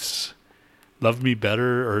 it's Love Me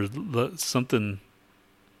Better or something.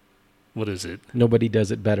 What is it? Nobody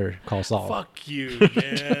Does It Better. Call Saul. Fuck you,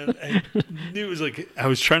 man. I knew it was like I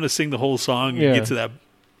was trying to sing the whole song and get to that,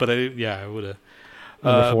 but I would have.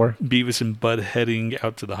 Number four. Beavis and Bud Heading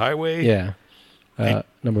Out to the Highway. Yeah.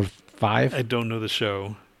 Number five. I don't know the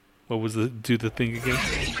show. What was do the thing again?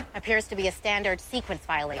 Appears to be a standard sequence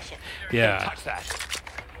violation. Yeah. Touch that.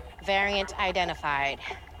 Variant identified.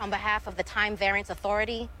 On behalf of the Time Variance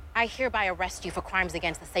Authority, I hereby arrest you for crimes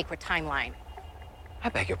against the sacred timeline. I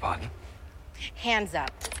beg your pardon. Hands up.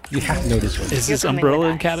 You have to know this one. Is this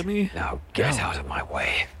Umbrella Academy? Now get out of my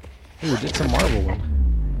way. Ooh, it's a Marvel one.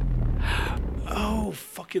 Oh,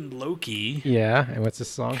 fucking Loki. Yeah, and what's this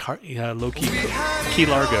song? Loki. Key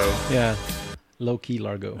Largo. Yeah. Low Key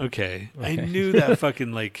Largo. Okay. I knew that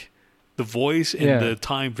fucking like the voice and the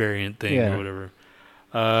time variant thing or whatever.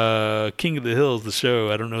 King of the Hills, the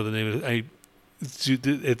show. I don't know the name of it.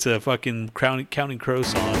 It's a fucking Counting Crow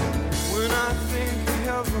song. When I think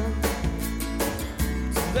of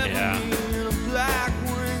heaven, yeah.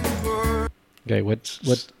 Okay,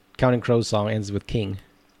 what Counting Crow song ends with King?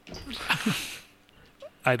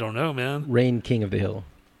 I don't know, man. Rain King of the Hill.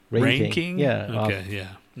 Rain King? Yeah. Okay,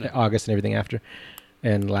 yeah. No. August and everything after.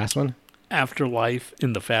 And last one? Afterlife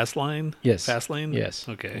in the Fast Lane? Yes. Fast Lane? Yes.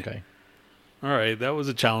 Okay. All right, that was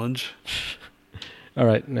a challenge. All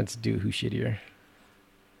right, let's do Who's Shittier.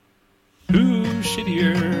 Who's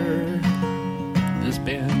shittier? This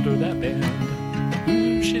band or that band?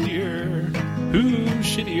 Who's shittier? Who's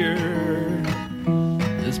shittier?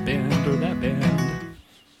 This band or that band?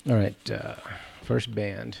 All right, first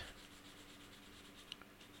band.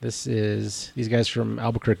 This is these guys from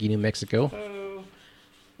Albuquerque, New Mexico,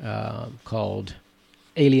 called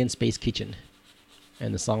Alien Space Kitchen,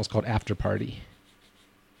 and the song's called After Party.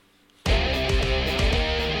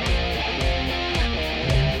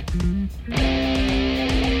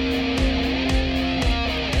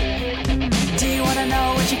 Do you want to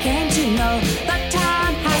know what you came to know? The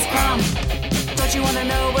time has come. Don't you want to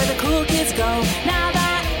know where the cool kids go now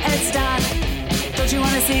that it's done? Don't Don't you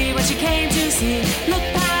wanna see what she came to see? Look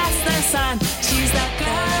past the sun. She's the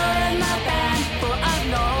girl in the band full of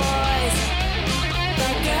noise.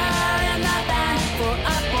 The girl in the band full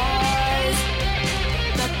of boys.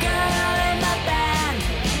 The girl in the band.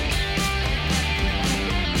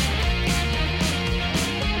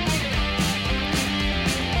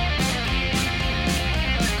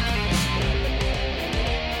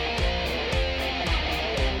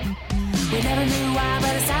 We never knew why,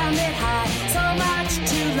 but it sounded high. So much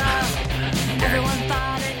to love. Everyone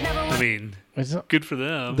thought it never would. I mean, good for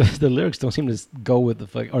them. The lyrics don't seem to go with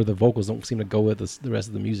or the vocals don't seem to go with the rest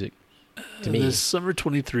of the music. To me, This summer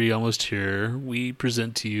 23, almost here, we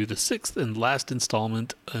present to you the 6th and last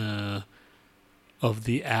installment of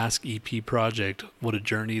the Ask EP project. What a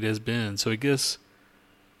journey it has been. So I guess,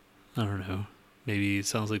 I don't know, maybe it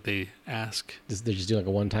sounds like they ask. They're just doing like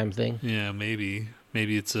a one-time thing. Yeah, maybe.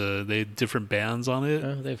 Maybe it's they had different bands on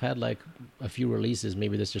it. They've had like a few releases.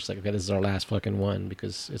 Maybe that's just like, okay, this is our last fucking one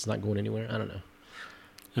because it's not going anywhere. I don't know.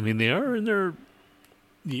 I mean, they are in their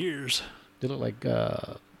years. They look like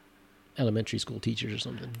elementary school teachers or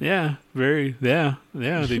something. Yeah, they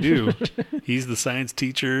do. He's the science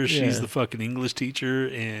teacher. She's the fucking English teacher,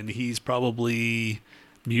 and he's probably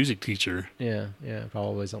music teacher. Yeah,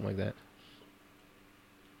 probably something like that.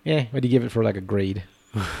 Yeah, what do you give it for like a grade?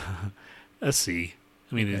 A C.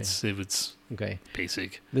 I mean, Okay. it's Okay.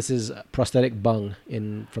 basic. This is Prosthetic Bung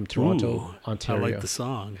from Toronto, Ooh, Ontario. I like the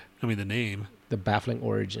song. I mean, the name. The Baffling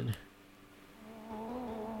Origin.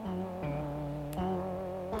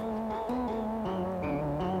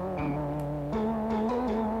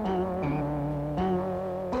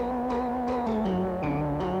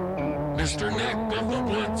 Mr. Neck of the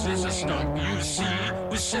Woods is a stump you see,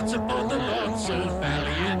 who sits upon the lawn so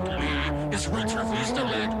valiantly. His roots refuse to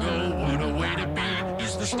let go, what a way to be.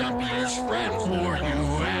 He's the stumpiest friend for you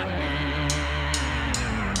and me.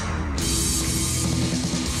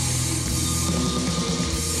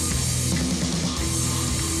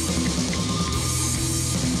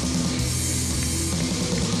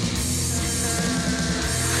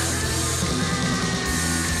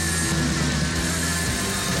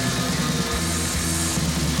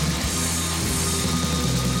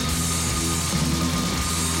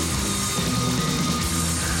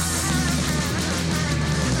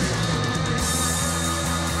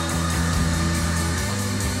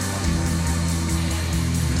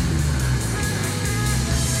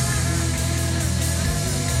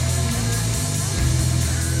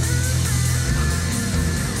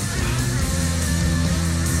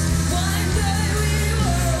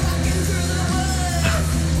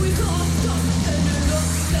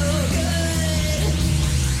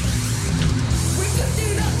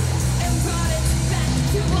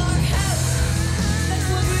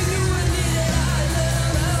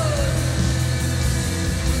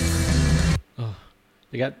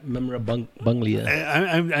 They got Memorabunglia.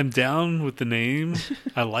 I'm down with the name.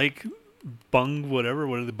 I like Bung whatever.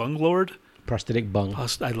 What are the Bung Lord? Prosthetic Bung.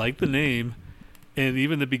 I like the name, and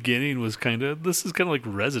even the beginning was kind of. This is kind of like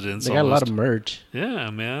Residence. They got a lot of merch. Yeah,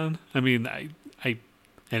 man. I mean, I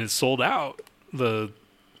and it's sold out. That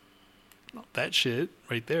shit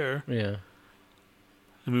right there. Yeah.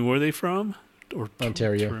 I mean, where are they from? Or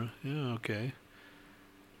Ontario. Yeah. Okay.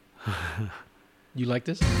 You like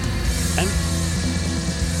this?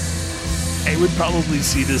 I would probably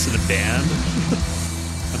see this in a band.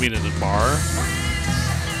 I mean, in a bar.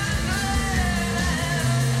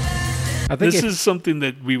 I think this is something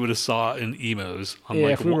that we would have saw in emos. On yeah,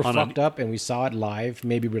 like if we were on fucked up and we saw it live,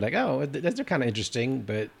 maybe we're like, oh, they're kind of interesting,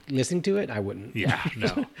 but listening to it, I wouldn't. Yeah,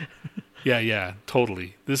 no. Yeah,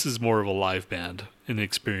 totally. This is more of a live band. An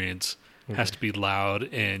experience. Okay. Has to be loud,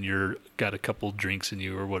 and you're got a couple drinks in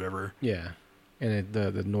you or whatever. Yeah, and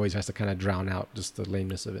the noise has to kind of drown out just the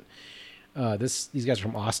lameness of it. These guys are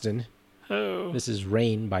from Austin. Oh. This is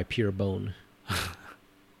Rain by Pure Bone.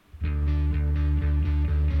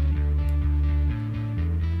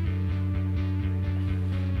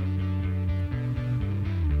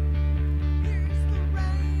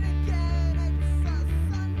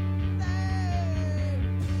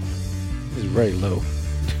 It's very low.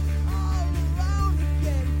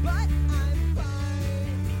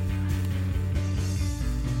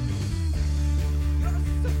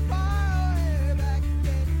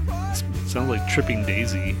 Sounds like Tripping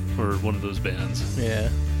Daisy or one of those bands. Yeah.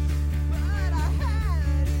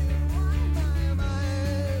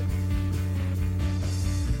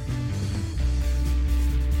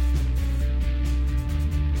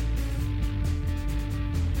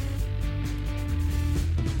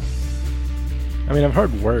 I mean, I've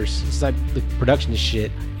heard worse. It's like the production is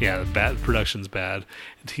shit. Yeah, the production's bad.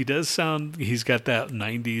 He does sound. He's got that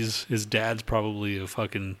 90s. His dad's probably a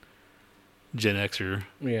fucking Gen Xer.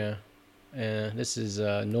 Yeah. This is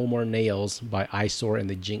No More Nails by Eyesore and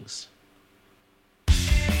the Jinx. You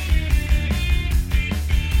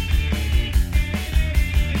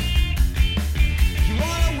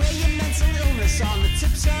wanna wear your mental illness on the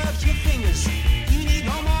tips of your fingers. You need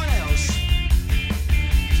no more nails.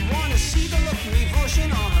 You wanna see the look of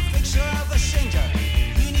revulsion on a picture of a stranger.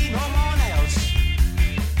 You need no more nails.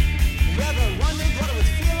 You ever wondered what it would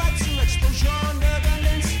feel like to expose your nerve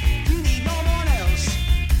endings? You need no more nails.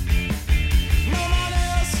 No more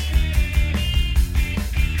nails.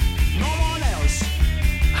 No more nails.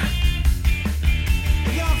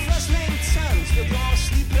 If you're on first name terms with your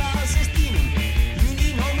sleep paralysis demon, you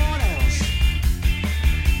need no more nails.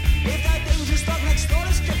 If that dangerous dog next door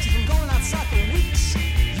has kept you from going outside for weeks,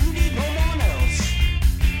 you need no more nails.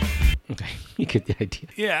 Okay, you get the idea.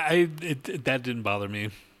 Yeah, that didn't bother me.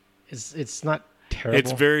 It's not terrible.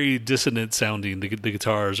 It's very dissonant sounding. The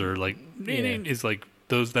guitars are like, Yeah. it's like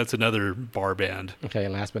those. That's another bar band. Okay,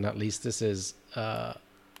 and last but not least, this is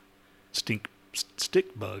Stick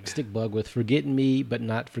Bug. Stick Bug with Forgetting Me, but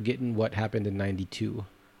not forgetting what happened in 92.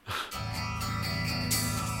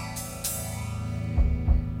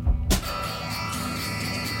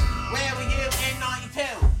 Where were you in 92?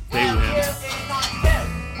 They Where were win. you in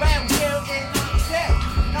 92? Where were you in 92?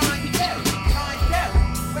 92,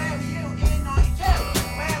 92. Where were you in 92?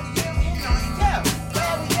 Where were you in 92?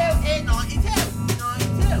 Where were you in 92? 92,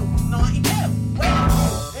 92. Where were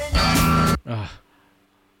you in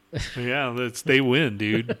 92? Yeah, they win,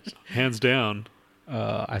 dude. Hands down.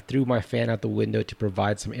 I threw my fan out the window to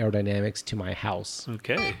provide some aerodynamics to my house.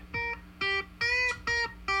 Okay.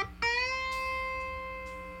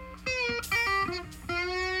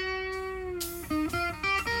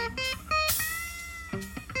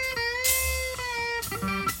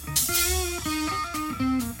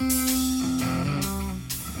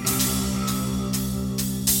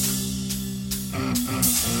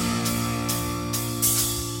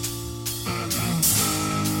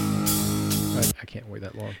 I can't wait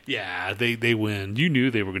that long. Yeah, they win. You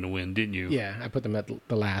knew they were going to win, didn't you? Yeah, I put them at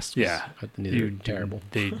the last. Yeah. They're terrible.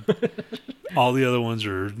 All the other ones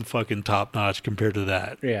are fucking top notch compared to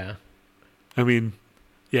that. Yeah. I mean,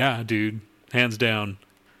 yeah, dude, hands down.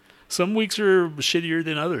 Some weeks are shittier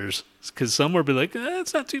than others because some will be like,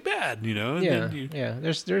 it's not too bad, you know? And Yeah, then yeah.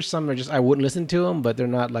 There's some that just I wouldn't listen to them, but they're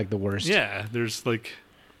not like the worst. Yeah, there's like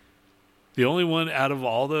the only one out of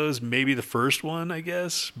all those, maybe the first one, I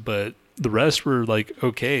guess, but the rest were like,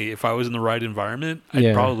 okay, if I was in the right environment,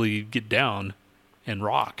 I'd probably get down and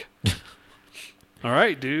rock. All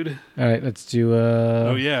right, dude. All right, let's do.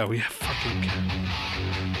 Oh yeah, we have fucking.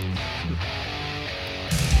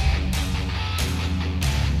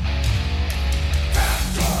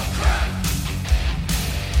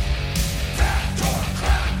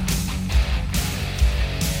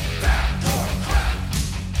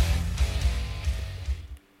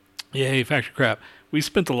 Yay, Factor Crap. We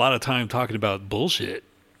spent a lot of time talking about bullshit.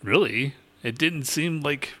 Really? It didn't seem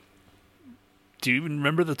like... Do you even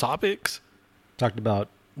remember the topics? Talked about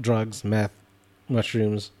drugs, meth,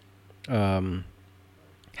 mushrooms,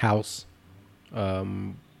 house,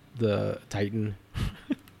 the Titan.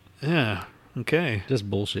 Yeah, okay. Just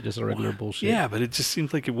bullshit, just a regular bullshit. Yeah, but it just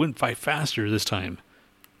seems like it went by faster this time.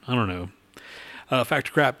 I don't know.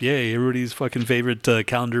 Factor Crap, yay, everybody's fucking favorite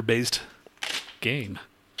calendar-based game.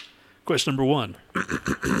 Question number 1.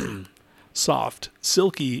 Soft,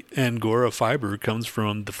 silky Angora fiber comes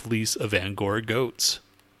from the fleece of Angora goats.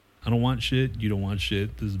 I don't want shit. You don't want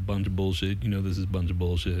shit. This is a bunch of bullshit. You know this is a bunch of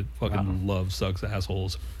bullshit. Fucking love sucks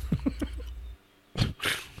assholes. What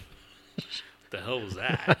the hell was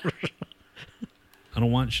that? I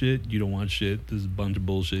don't want shit. You don't want shit. This is a bunch of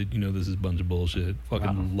bullshit. You know this is a bunch of bullshit.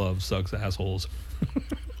 Fucking love sucks assholes.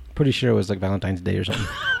 Pretty sure it was like Valentine's Day or something.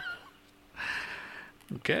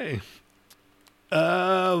 Okay.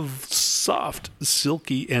 Soft,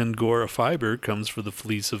 silky Angora fiber comes from the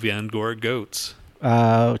fleece of Angora goats.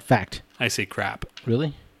 Fact. I say crap.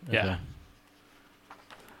 Really? Yeah. Okay.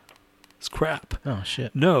 It's crap. Oh,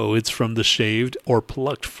 shit. No, it's from the shaved or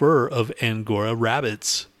plucked fur of Angora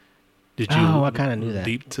rabbits. Did you I kind of knew that.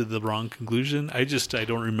 leap to the wrong conclusion? I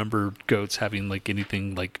don't remember goats having like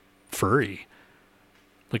anything like furry.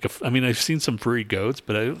 Like I mean, I've seen some furry goats,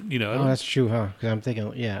 but I don't. That's true, huh? Because I'm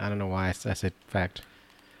thinking, I don't know why I said fact.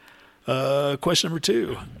 Question number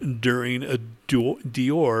 2. During a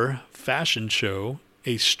Dior fashion show,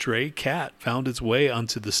 A stray cat found its way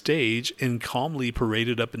onto the stage and calmly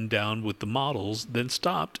paraded up and down with the models, then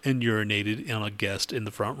stopped and urinated on a guest in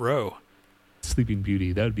the front row. Sleeping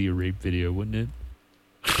Beauty, that would be a rape video, wouldn't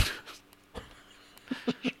it?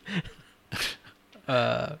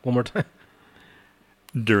 One more time.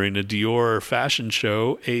 During a Dior fashion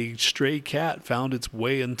show, a stray cat found its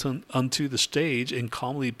way onto the stage and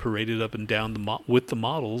calmly paraded up and down with the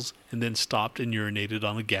models, and then stopped and urinated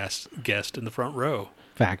on a guest in the front row.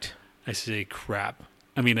 Fact. I say crap.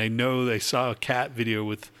 I mean, I know I saw a cat video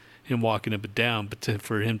with him walking up and down, but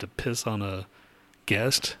for him to piss on a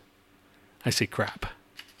guest, I say crap.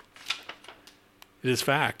 It is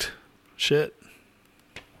fact. Shit.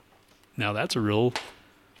 Now that's a real...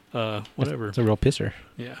 whatever. It's a real pisser.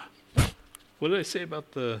 Yeah. What did I say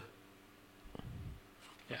about the...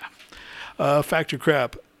 Yeah. Fact or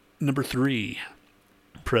crap. Number 3.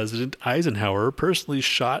 President Eisenhower personally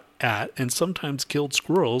shot at and sometimes killed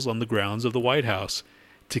squirrels on the grounds of the White House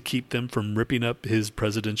to keep them from ripping up his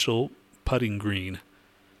presidential putting green.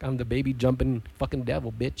 I'm the baby jumping fucking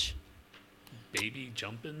devil, bitch. Baby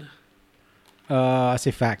jumping? I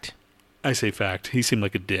say fact. I say fact. He seemed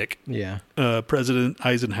like a dick. Yeah. President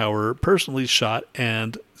Eisenhower personally shot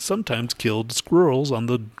and sometimes killed squirrels on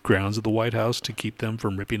the grounds of the White House to keep them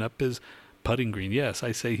from ripping up his putting green. Yes,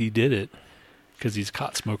 I say he did it because he's a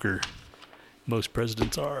cot smoker. Most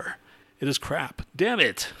presidents are. It is crap. Damn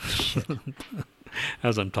it.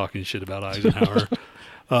 As I'm talking shit about Eisenhower.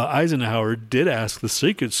 Eisenhower did ask the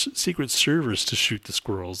Secret Service to shoot the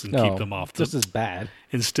squirrels and keep them off. This is bad.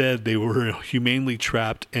 Instead, they were humanely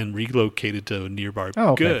trapped and relocated to a nearby.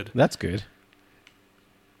 Oh, okay. Good. That's good.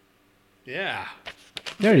 Yeah.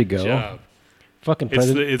 There you go. Good job. Fucking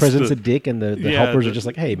president's a dick, and the helpers are just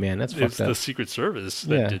like, hey, man, that's fucked up. It's the Secret Service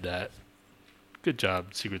that did that. Good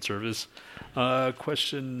job, Secret Service.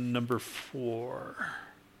 Question number 4.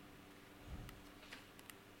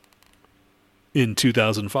 In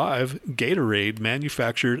 2005, Gatorade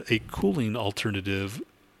manufactured a cooling alternative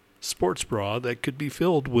sports bra that could be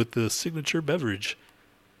filled with the signature beverage.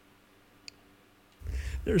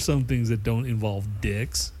 There are some things that don't involve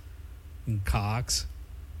dicks and cocks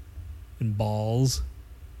and balls.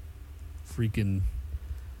 Freaking...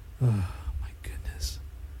 Oh, my goodness.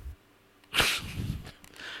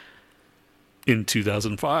 In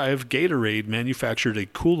 2005, Gatorade manufactured a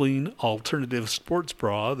cooling alternative sports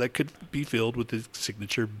bra that could be filled with its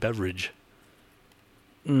signature beverage.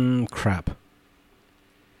 Crap.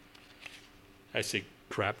 I say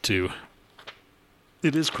crap too.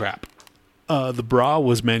 It is crap. The bra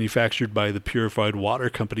was manufactured by the purified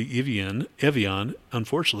water company Evian.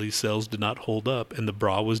 Unfortunately, sales did not hold up and the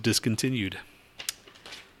bra was discontinued.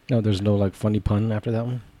 No, there's no like funny pun after that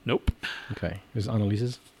one? Nope. Okay. Is it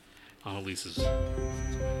Annalise's? Annalise,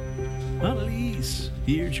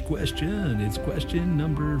 here's your question. It's question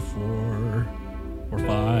number 4 or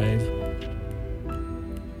 5.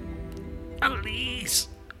 Annalise.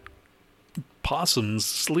 Possums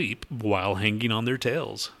sleep while hanging on their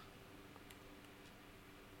tails.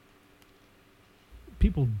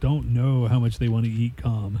 People don't know how much they want to eat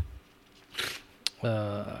calm.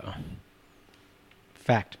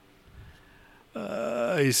 Fact.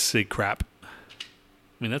 I say crap.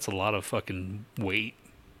 I mean, that's a lot of fucking weight.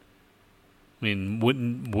 I mean,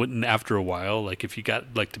 wouldn't after a while, like if you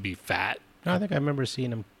got like to be fat. No, I think I remember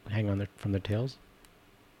seeing them hang on from their tails.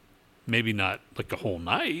 Maybe not like the whole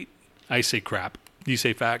night. I say crap. You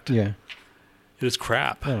say fact? Yeah. It is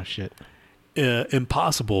crap. Oh, shit.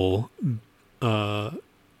 Impossible.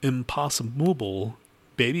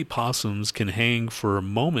 Baby possums can hang for a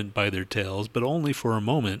moment by their tails, but only for a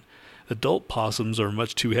moment. Adult possums are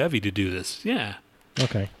much too heavy to do this. Yeah.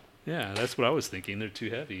 Okay. Yeah, that's what I was thinking. They're too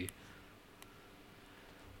heavy.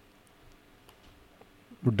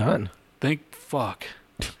 We're done. Thank fuck.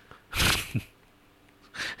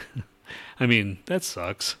 I mean, that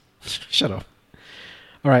sucks. Shut up.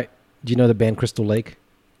 All right. Do you know the band Crystal Lake?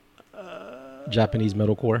 Japanese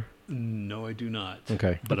metalcore? No, I do not.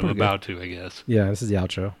 Okay. But I'm about to, I guess. Yeah, this is the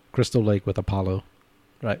outro. Crystal Lake with Apollo.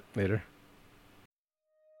 Right, later.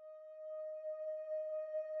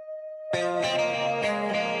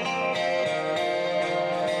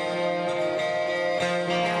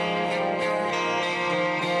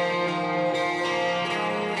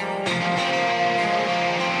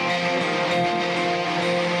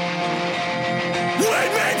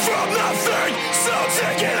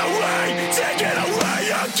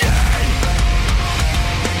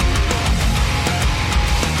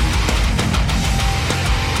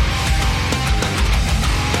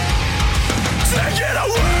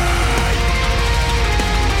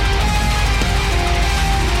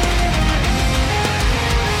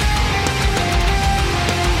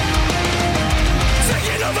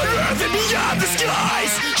 earth and beyond the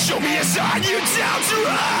skies. Show me a sign you're down to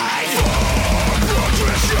ride. For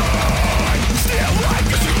progression, still life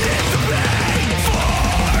cause we need the pain.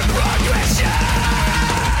 For progression,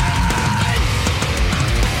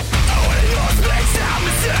 I wanna know space out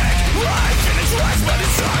mistake. Life in its rise but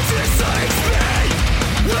it's hard to save me.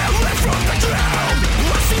 We'll live from the ground,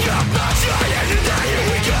 lifting up my giant and now here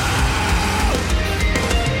we go.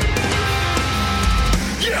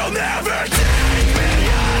 You'll never take me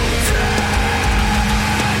undone.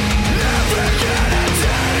 Never gonna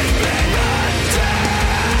take me undone.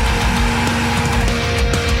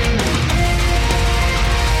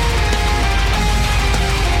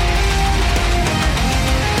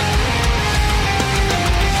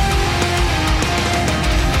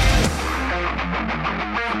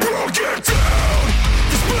 Broke it down.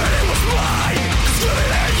 This planet was mine. This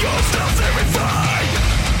feeling at yours tells everything.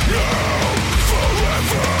 No,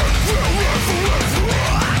 forever.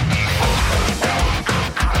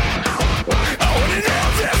 I wanna know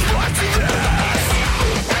there's more to this.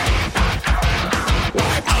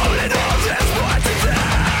 I wanna know there's more to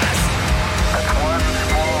this. That's one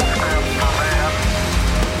small step for man.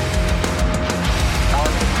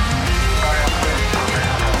 One giant leap for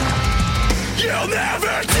mankind. You'll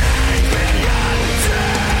never take me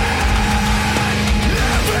undone.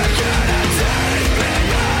 Never gonna take me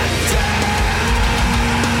undone.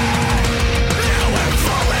 Now I'm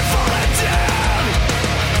falling, falling down.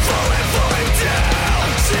 Falling, falling down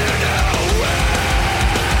to nowhere.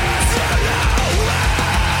 To nowhere.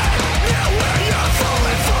 Now where you're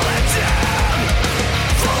falling, falling down.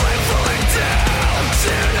 Falling, falling down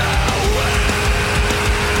to nowhere.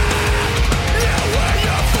 Now where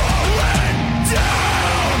you're falling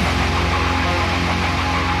down.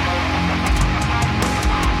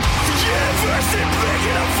 The universe ain't big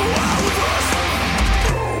enough for all of us.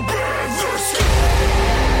 Open the sky.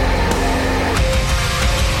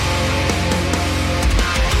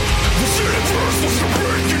 This universe wasn't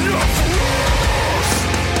big enough for us.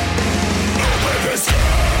 Open the sky.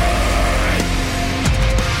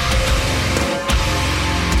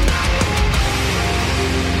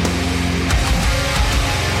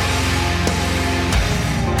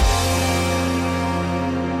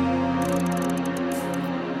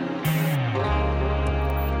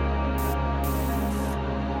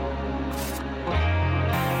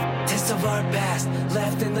 Taste of our past,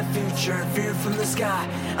 left in the future, fear from the sky.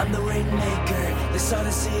 I'm the rainmaker, the sun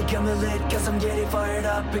is see coming lit, cause I'm getting fired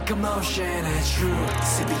up in commotion. It's true,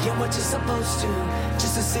 see beyond what you're supposed to,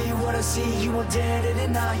 just to see what I see, you won't dare to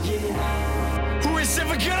deny it. Who is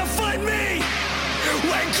ever gonna find me?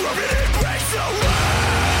 When gravity breaks away.